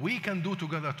we can do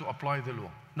together to apply the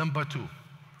law. Number 2,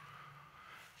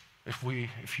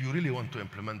 if you really want to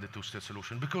implement the 2-state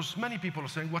solution, because many people are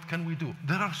saying, what can we do?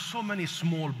 There are so many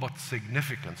small but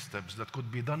significant steps that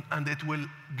could be done, and it will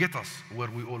get us where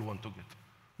we all want to get.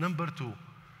 Number 2,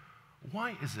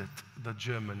 why is it that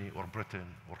Germany or Britain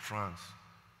or France,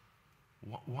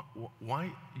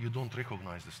 why you don't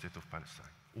recognize the state of Palestine?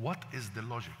 What is the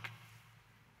logic?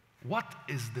 What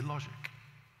is the logic?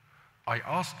 I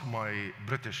asked my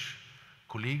British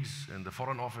colleagues in the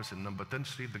Foreign Office in number 10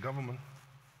 Street, the government,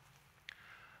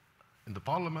 in the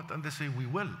Parliament, and they say, we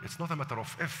will. It's not a matter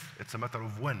of if, it's a matter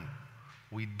of when.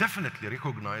 We definitely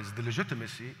recognize the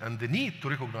legitimacy and the need to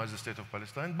recognize the state of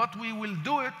Palestine, but we will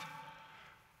do it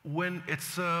when it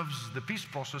serves the peace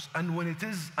process and when it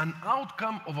is an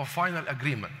outcome of a final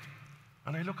agreement.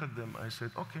 And I look at them, I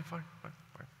said, okay, fine.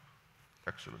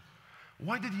 Excellent.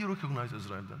 Why did you recognize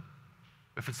Israel then,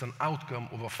 if it's an outcome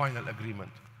of a final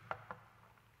agreement?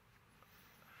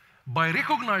 By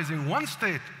recognizing one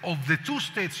state of the 2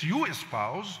 states you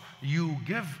espouse, you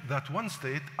give that one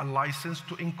state a license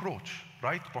to encroach,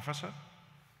 right, Professor?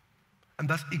 And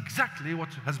that's exactly what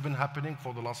has been happening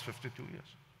for the last 52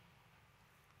 years.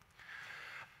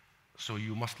 So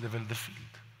you must level the field.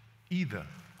 Either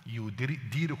you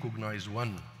de-recognize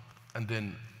one and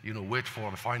then wait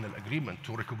for a final agreement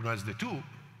to recognize the 2,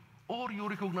 or you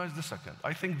recognize the second.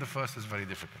 I think the first is very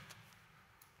difficult.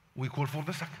 We call for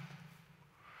the second.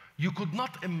 You could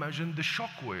not imagine the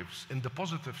shockwaves in the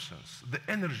positive sense, the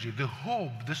energy, the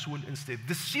hope this will instate,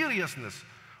 the seriousness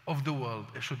of the world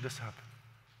should this happen.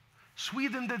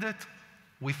 Sweden did it.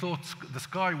 We thought the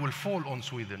sky will fall on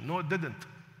Sweden. No, it didn't.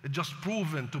 It just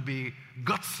proven to be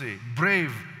gutsy,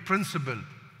 brave, principled.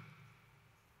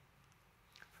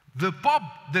 The Pope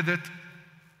did it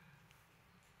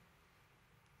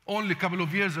only a couple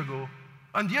of years ago.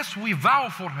 And yes, we vow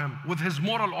for him with his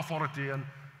moral authority. And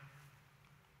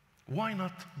why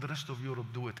not the rest of Europe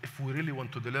do it if we really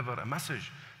want to deliver a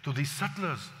message to these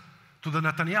settlers, to the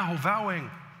Netanyahu vowing,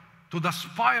 to the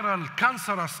spiral,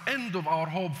 cancerous end of our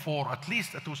hope for at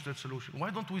least a 2-state solution? Why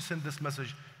don't we send this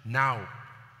message now?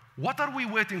 What are we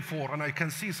waiting for? And I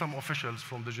can see some officials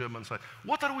from the German side.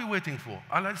 What are we waiting for?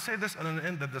 And I'll say this and I'll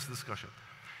end this discussion.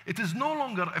 It is no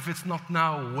longer if it's not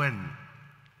now, when.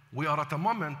 We are at a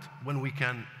moment when we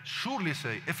can surely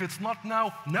say, if it's not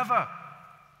now, never.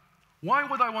 Why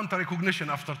would I want a recognition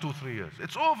after 2-3 years?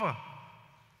 It's over.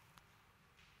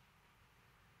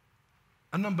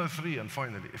 And number 3, and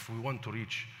finally, if we want to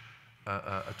reach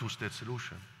a 2-state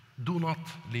solution, do not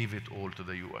leave it all to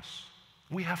the US.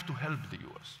 We have to help the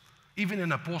US, even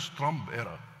in a post-Trump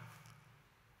era,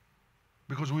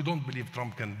 because we don't believe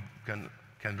Trump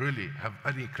can really have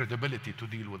any credibility to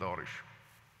deal with our issue.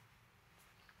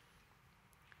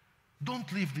 Don't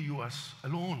leave the US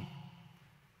alone.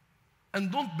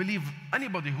 And don't believe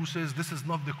anybody who says this is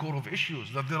not the core of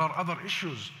issues, that there are other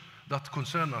issues that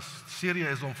concern us. Syria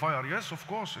is on fire. Yes, of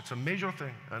course, it's a major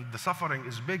thing, and the suffering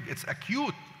is big, it's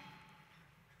acute.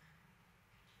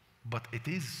 But it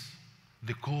is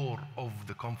the core of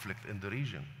the conflict in the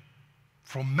region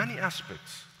from many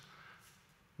aspects.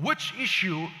 Which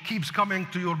issue keeps coming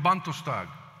to your Bundestag?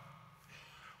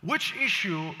 Which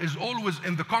issue is always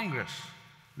in the Congress?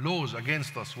 Laws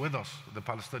against us, with us, the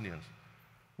Palestinians.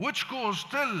 Which cause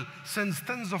still sends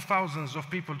tens of thousands of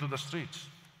people to the streets?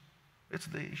 It's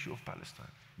the issue of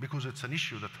Palestine, because it's an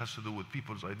issue that has to do with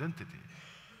people's identity.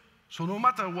 So no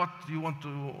matter what you want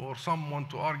to, or some want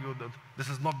to argue that this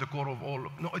is not the core of all,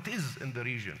 no, it is in the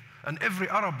region. And every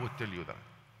Arab would tell you that.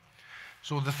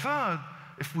 So the third,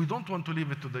 if we don't want to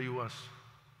leave it to the US,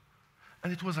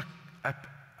 and it was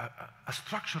a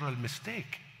structural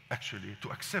mistake, actually, to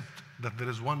accept that there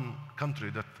is one country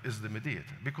that is the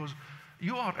mediator. Because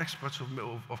you are experts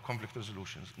of conflict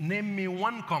resolutions. Name me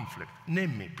one conflict,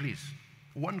 name me, please,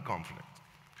 one conflict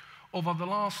over the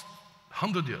last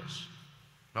 100 years.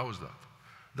 How is that?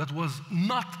 That was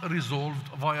not resolved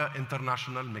via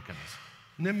international mechanism.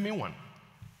 Name me one.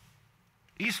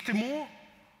 East Timor,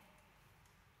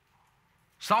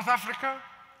 South Africa,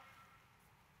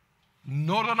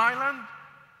 Northern Ireland,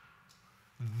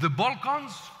 the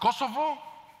Balkans, Kosovo,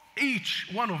 each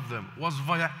one of them was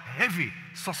via heavy,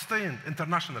 sustained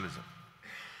internationalism.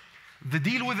 The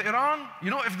deal with Iran, you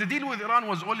know, if the deal with Iran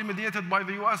was only mediated by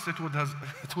the US, it would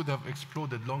have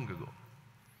exploded long ago.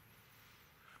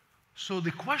 So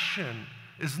the question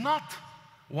is not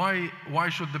why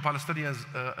should the Palestinians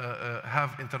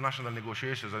have international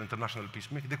negotiations or international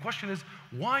peacemaking. The question is,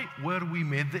 why were we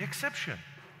made the exception?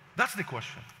 That's the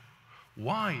question.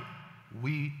 Why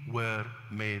we were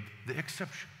made the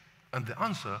exception? And the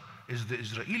answer is the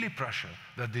Israeli pressure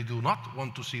that they do not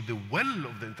want to see the will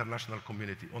of the international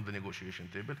community on the negotiation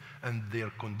table, and their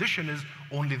condition is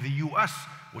only the US,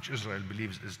 which Israel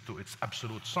believes is to its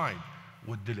absolute side,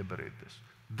 would deliberate this.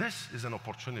 This is an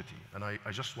opportunity, and I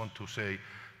just want to say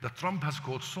that Trump has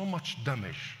caused so much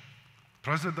damage.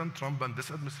 President Trump and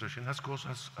this administration has caused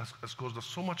us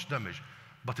so much damage,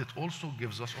 but it also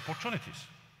gives us opportunities.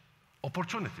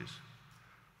 Opportunities.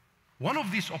 One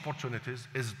of these opportunities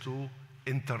is to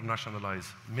internationalize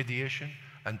mediation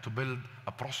and to build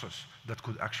a process that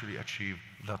could actually achieve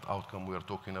that outcome we are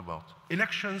talking about.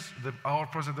 Elections, our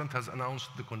president has announced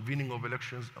the convening of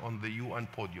elections on the UN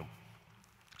podium.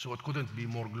 So it couldn't be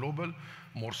more global,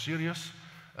 more serious,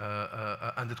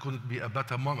 and it couldn't be a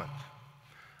better moment.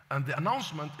 And the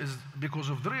announcement is because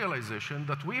of the realization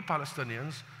that we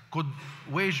Palestinians could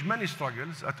wage many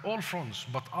struggles at all fronts,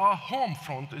 but our home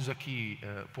front is a key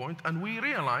point, and we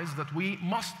realize that we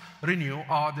must renew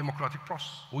our democratic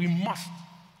process. We must.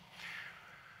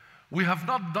 We have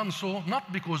not done so,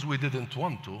 not because we didn't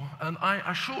want to, and I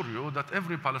assure you that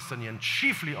every Palestinian,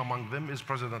 chiefly among them is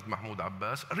President Mahmoud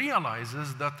Abbas,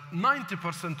 realizes that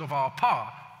 90% of our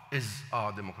power is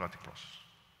our democratic process.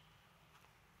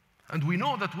 And we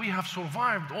know that we have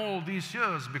survived all these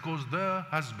years because there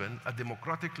has been a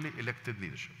democratically elected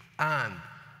leadership and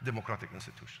democratic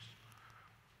institutions.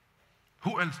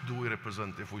 Who else do we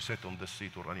represent if we sit on this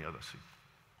seat or any other seat?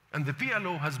 And the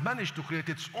PLO has managed to create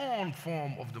its own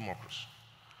form of democracy.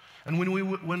 And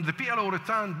when the PLO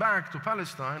returned back to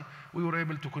Palestine, we were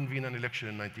able to convene an election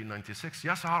in 1996.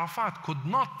 Yasser Arafat could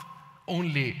not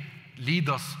only lead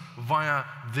us via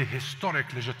the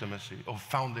historic legitimacy of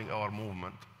founding our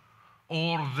movement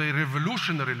or the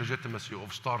revolutionary legitimacy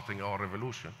of starting our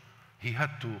revolution. He had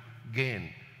to gain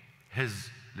his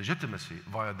legitimacy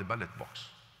via the ballot box.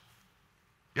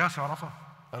 Yasser Arafat.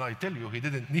 And I tell you, he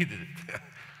didn't need it.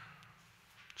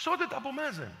 So did Abu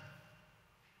Mazen.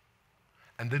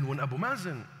 And then when Abu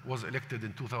Mazen was elected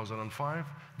in 2005,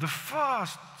 the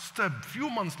first step, few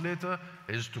months later,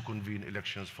 is to convene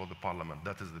elections for the parliament.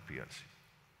 That is the PLC.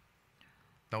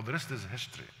 Now the rest is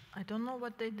history. I don't know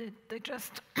what they did. They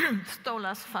just stole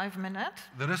us 5 minutes.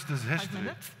 The rest is history.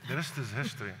 The rest is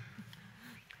history.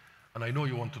 And I know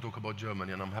you want to talk about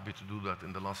Germany, and I'm happy to do that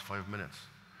in the last 5 minutes.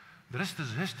 The rest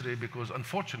is history because,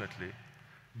 unfortunately,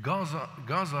 Gaza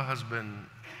has been,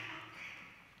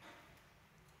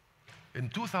 in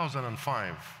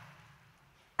 2005,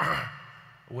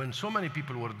 when so many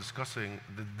people were discussing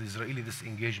the Israeli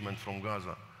disengagement from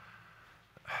Gaza,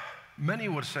 many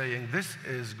were saying this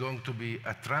is going to be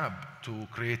a trap to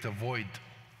create a void,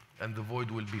 and the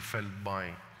void will be filled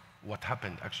by what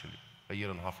happened actually a year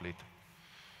and a half later.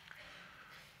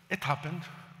 It happened,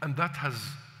 and that has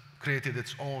created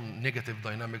its own negative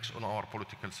dynamics on our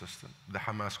political system, the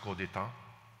Hamas coup d'etat,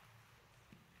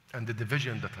 and the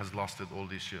division that has lasted all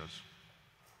these years.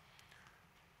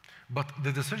 But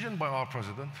the decision by our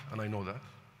president, and I know that,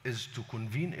 is to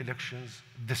convene elections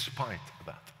despite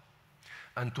that,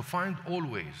 and to find all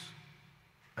ways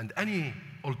and any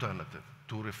alternative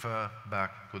to refer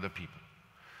back to the people.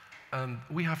 And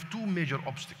we have two major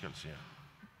obstacles here.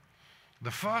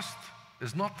 The first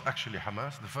is not actually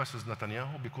Hamas, the first is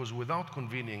Netanyahu, because without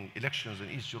convening elections in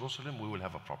East Jerusalem, we will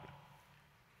have a problem.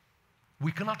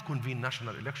 We cannot convene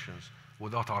national elections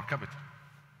without our capital.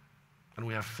 And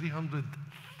we have 300,000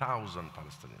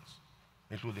 Palestinians,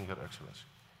 including Her Excellency,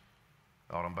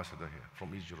 our ambassador here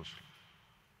from East Jerusalem.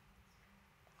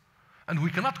 And we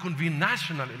cannot convene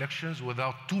national elections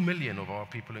without 2 million of our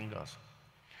people in Gaza.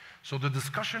 So the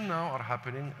discussion now are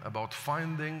happening about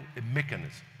finding a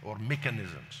mechanism or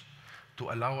mechanisms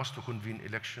to allow us to convene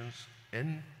elections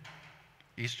in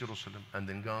East Jerusalem and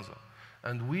in Gaza.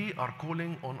 And we are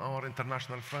calling on our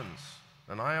international friends.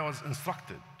 And I was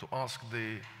instructed to ask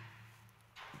the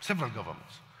several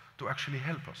governments to actually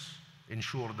help us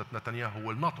ensure that Netanyahu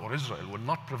will not, or Israel will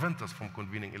not prevent us from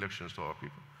convening elections to our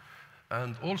people.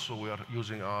 And also we are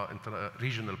using our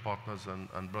regional partners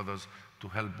and brothers to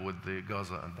help with the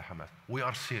Gaza and the Hamas. We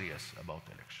are serious about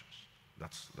elections.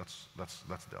 That's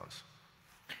the answer.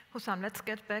 Husam, let's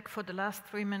get back for the last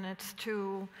 3 minutes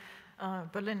to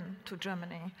Berlin, to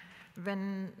Germany.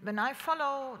 When I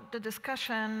follow the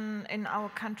discussion in our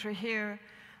country here,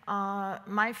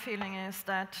 my feeling is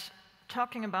that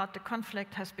talking about the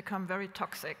conflict has become very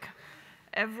toxic.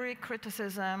 Every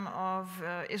criticism of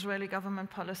Israeli government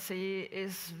policy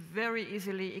is very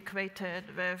easily equated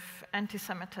with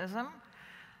anti-Semitism.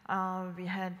 We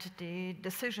had the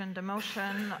decision, the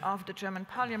motion of the German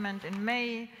parliament in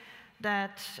May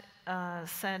that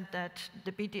said that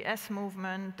the BDS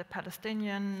movement, the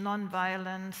Palestinian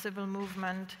non-violent civil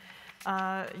movement,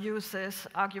 uses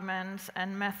arguments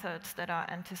and methods that are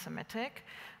anti-Semitic.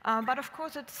 But of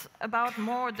course, it's about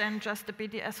more than just the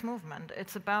BDS movement.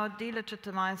 It's about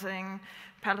delegitimizing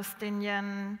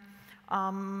Palestinian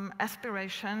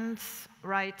aspirations,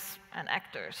 rights, and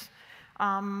actors.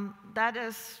 That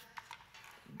is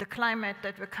the climate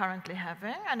that we're currently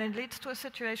having, and it leads to a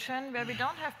situation where we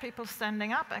don't have people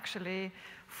standing up, actually,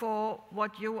 for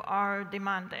what you are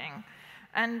demanding.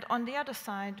 And on the other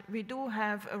side, we do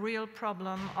have a real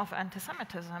problem of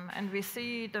anti-Semitism, and we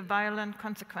see the violent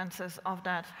consequences of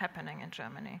that happening in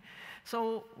Germany.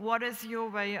 So what is your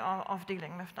way of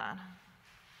dealing with that?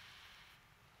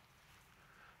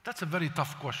 That's a very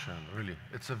tough question, really.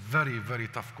 It's a very, very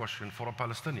tough question for a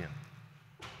Palestinian.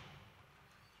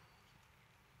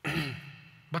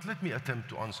 But let me attempt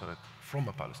to answer it from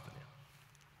a Palestinian.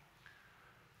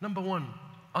 Number one,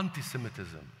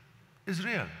 anti-Semitism is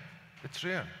real. It's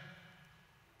real.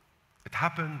 It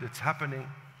happened, it's happening.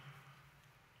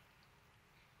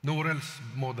 Nowhere else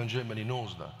more than Germany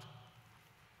knows that.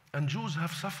 And Jews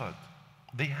have suffered.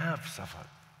 They have suffered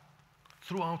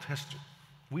throughout history.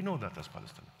 We know that as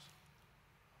Palestinians.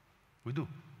 We do.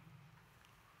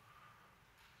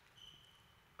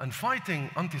 And fighting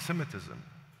anti-Semitism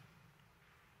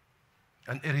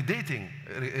and eradicating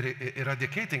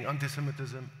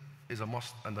anti-Semitism is a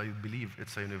must, and I believe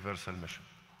it's a universal mission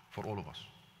for all of us.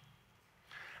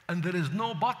 And there is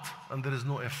no but, and there is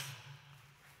no if.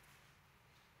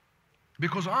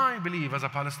 Because I believe, as a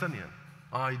Palestinian,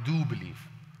 I do believe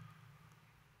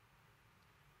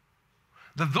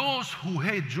that those who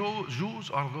hate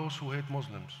Jews are those who hate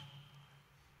Muslims.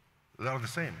 They are the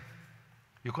same.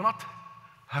 You cannot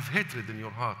have hatred in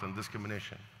your heart and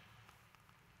discrimination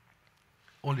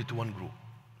only to one group.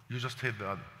 You just hate the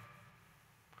other.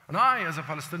 And I, as a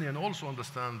Palestinian, also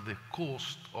understand the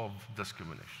cost of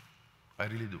discrimination. I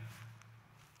really do.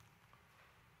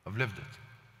 I've lived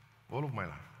it all of my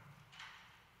life.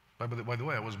 By the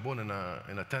way, I was born in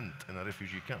a tent in a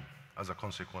refugee camp as a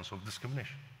consequence of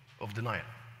discrimination, of denial.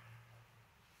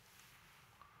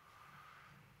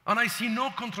 And I see no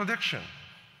contradiction.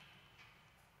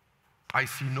 I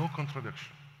see no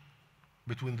contradiction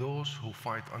between those who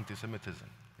fight anti-Semitism,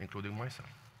 including myself,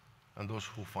 and those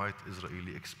who fight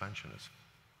Israeli expansionism.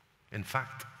 In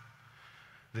fact,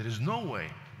 there is no way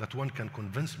that one can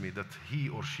convince me that he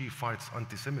or she fights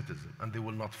anti-Semitism and they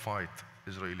will not fight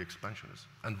Israeli expansionism,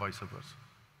 and vice versa.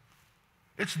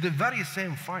 It's the very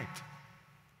same fight.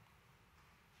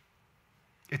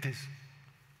 It is.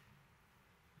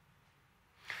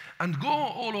 And go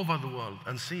all over the world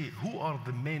and see who are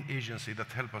the main agencies that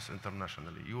help us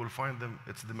internationally. You will find them,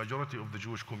 it's the majority of the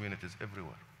Jewish communities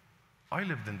everywhere. I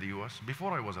lived in the US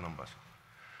before I was an ambassador.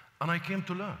 And I came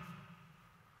to learn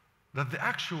that the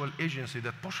actual agency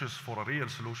that pushes for a real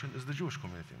solution is the Jewish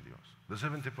community in the US, the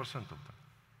 70% of them.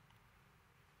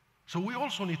 So we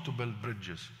also need to build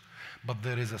bridges. But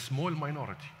there is a small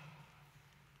minority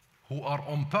who are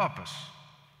on purpose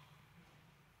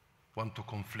want to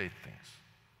conflate things.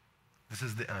 This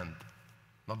is the and,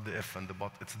 not the if and the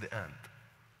but, it's the and.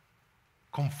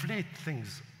 Conflate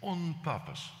things on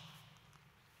purpose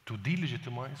to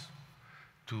delegitimize,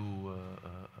 to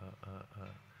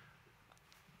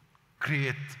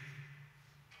create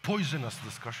poisonous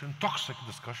discussion, toxic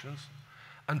discussions,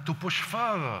 and to push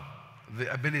further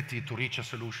the ability to reach a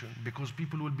solution, because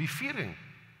people will be fearing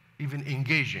even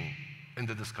engaging in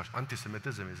the discussion.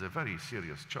 Anti-Semitism is a very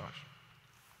serious charge.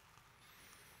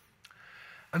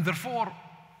 And therefore,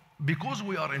 because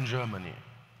we are in Germany,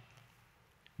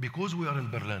 because we are in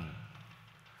Berlin,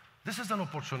 this is an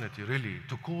opportunity, really,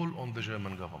 to call on the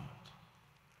German government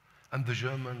and the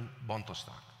German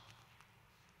Bundestag.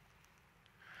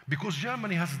 Because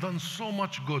Germany has done so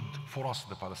much good for us,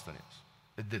 the Palestinians.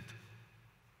 It did.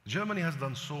 Germany has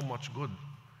done so much good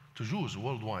to Jews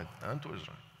worldwide and to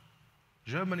Israel.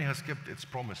 Germany has kept its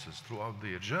promises throughout the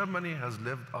year. Germany has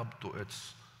lived up to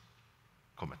its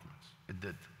commitments. It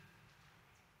did.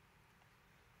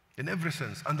 In every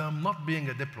sense. And I'm not being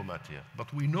a diplomat here,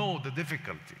 but we know the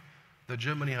difficulty that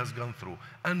Germany has gone through.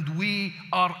 And we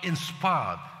are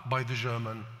inspired by the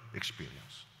German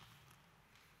experience.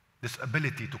 This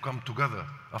ability to come together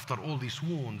after all these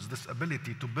wounds, this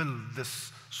ability to build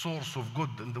this source of good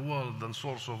in the world and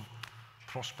source of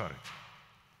prosperity.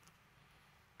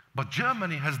 But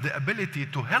Germany has the ability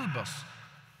to help us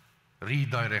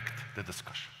redirect the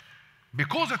discussion.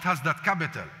 Because it has that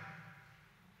capital,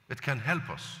 it can help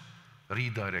us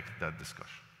redirect that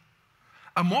discussion.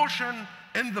 A motion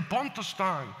in the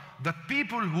Bundestag that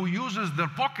people who uses their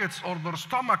pockets or their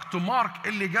stomach to mark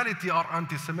illegality are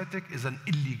anti-Semitic is an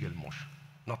illegal motion,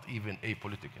 not even a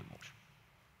political motion.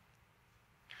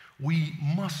 We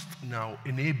must now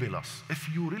enable us. If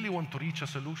you really want to reach a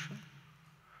solution,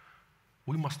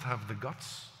 we must have the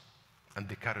guts and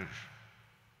the courage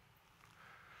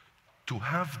to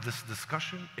have this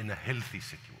discussion in a healthy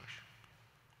situation.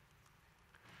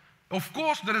 Of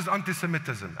course, there is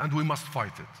anti-Semitism, and we must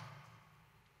fight it.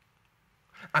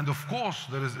 And of course,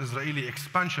 there is Israeli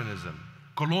expansionism,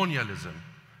 colonialism,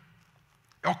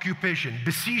 occupation,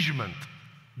 besiegement,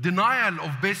 denial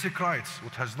of basic rights,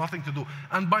 which has nothing to do.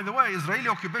 And by the way, Israeli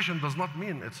occupation does not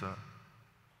mean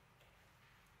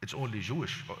it's only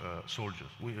Jewish soldiers.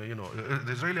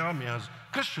 The Israeli army has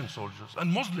Christian soldiers and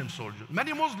Muslim soldiers,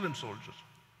 many Muslim soldiers.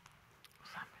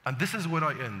 And this is where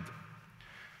I end.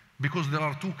 Because there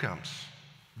are two camps.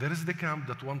 There is the camp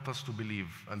that want us to believe,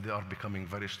 and they are becoming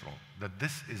very strong, that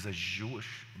this is a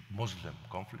Jewish-Muslim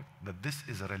conflict, that this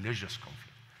is a religious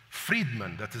conflict.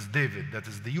 Friedman, that is David, that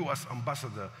is the US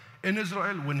ambassador in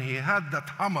Israel, when he had that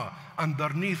hammer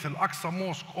underneath Al-Aqsa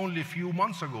Mosque only a few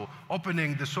months ago,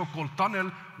 opening the so-called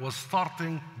tunnel, was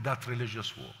starting that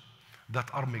religious war, that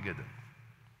Armageddon.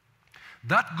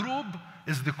 That group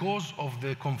is the cause of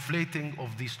the conflating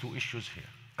of these two issues here.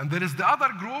 And there is the other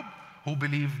group who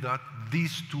believe that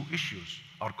these two issues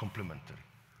are complementary.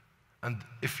 And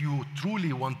if you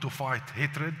truly want to fight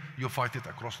hatred, you fight it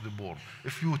across the board.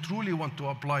 If you truly want to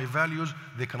apply values,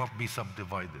 they cannot be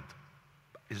subdivided.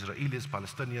 Israelis,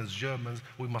 Palestinians, Germans,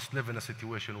 we must live in a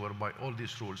situation whereby all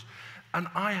these rules. And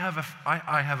I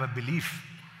have a belief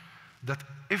that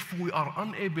if we are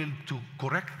unable to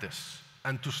correct this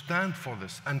and to stand for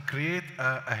this and create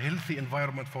a healthy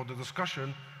environment for the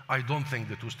discussion, I don't think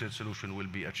the two-state solution will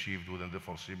be achieved within the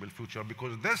foreseeable future,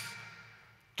 because this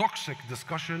toxic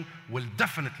discussion will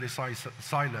definitely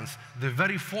silence the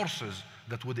very forces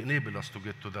that would enable us to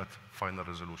get to that final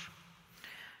resolution.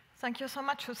 Thank you so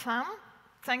much, Husam.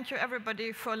 Thank you,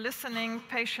 everybody, for listening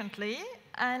patiently.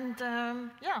 And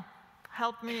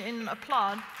help me in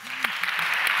applaud.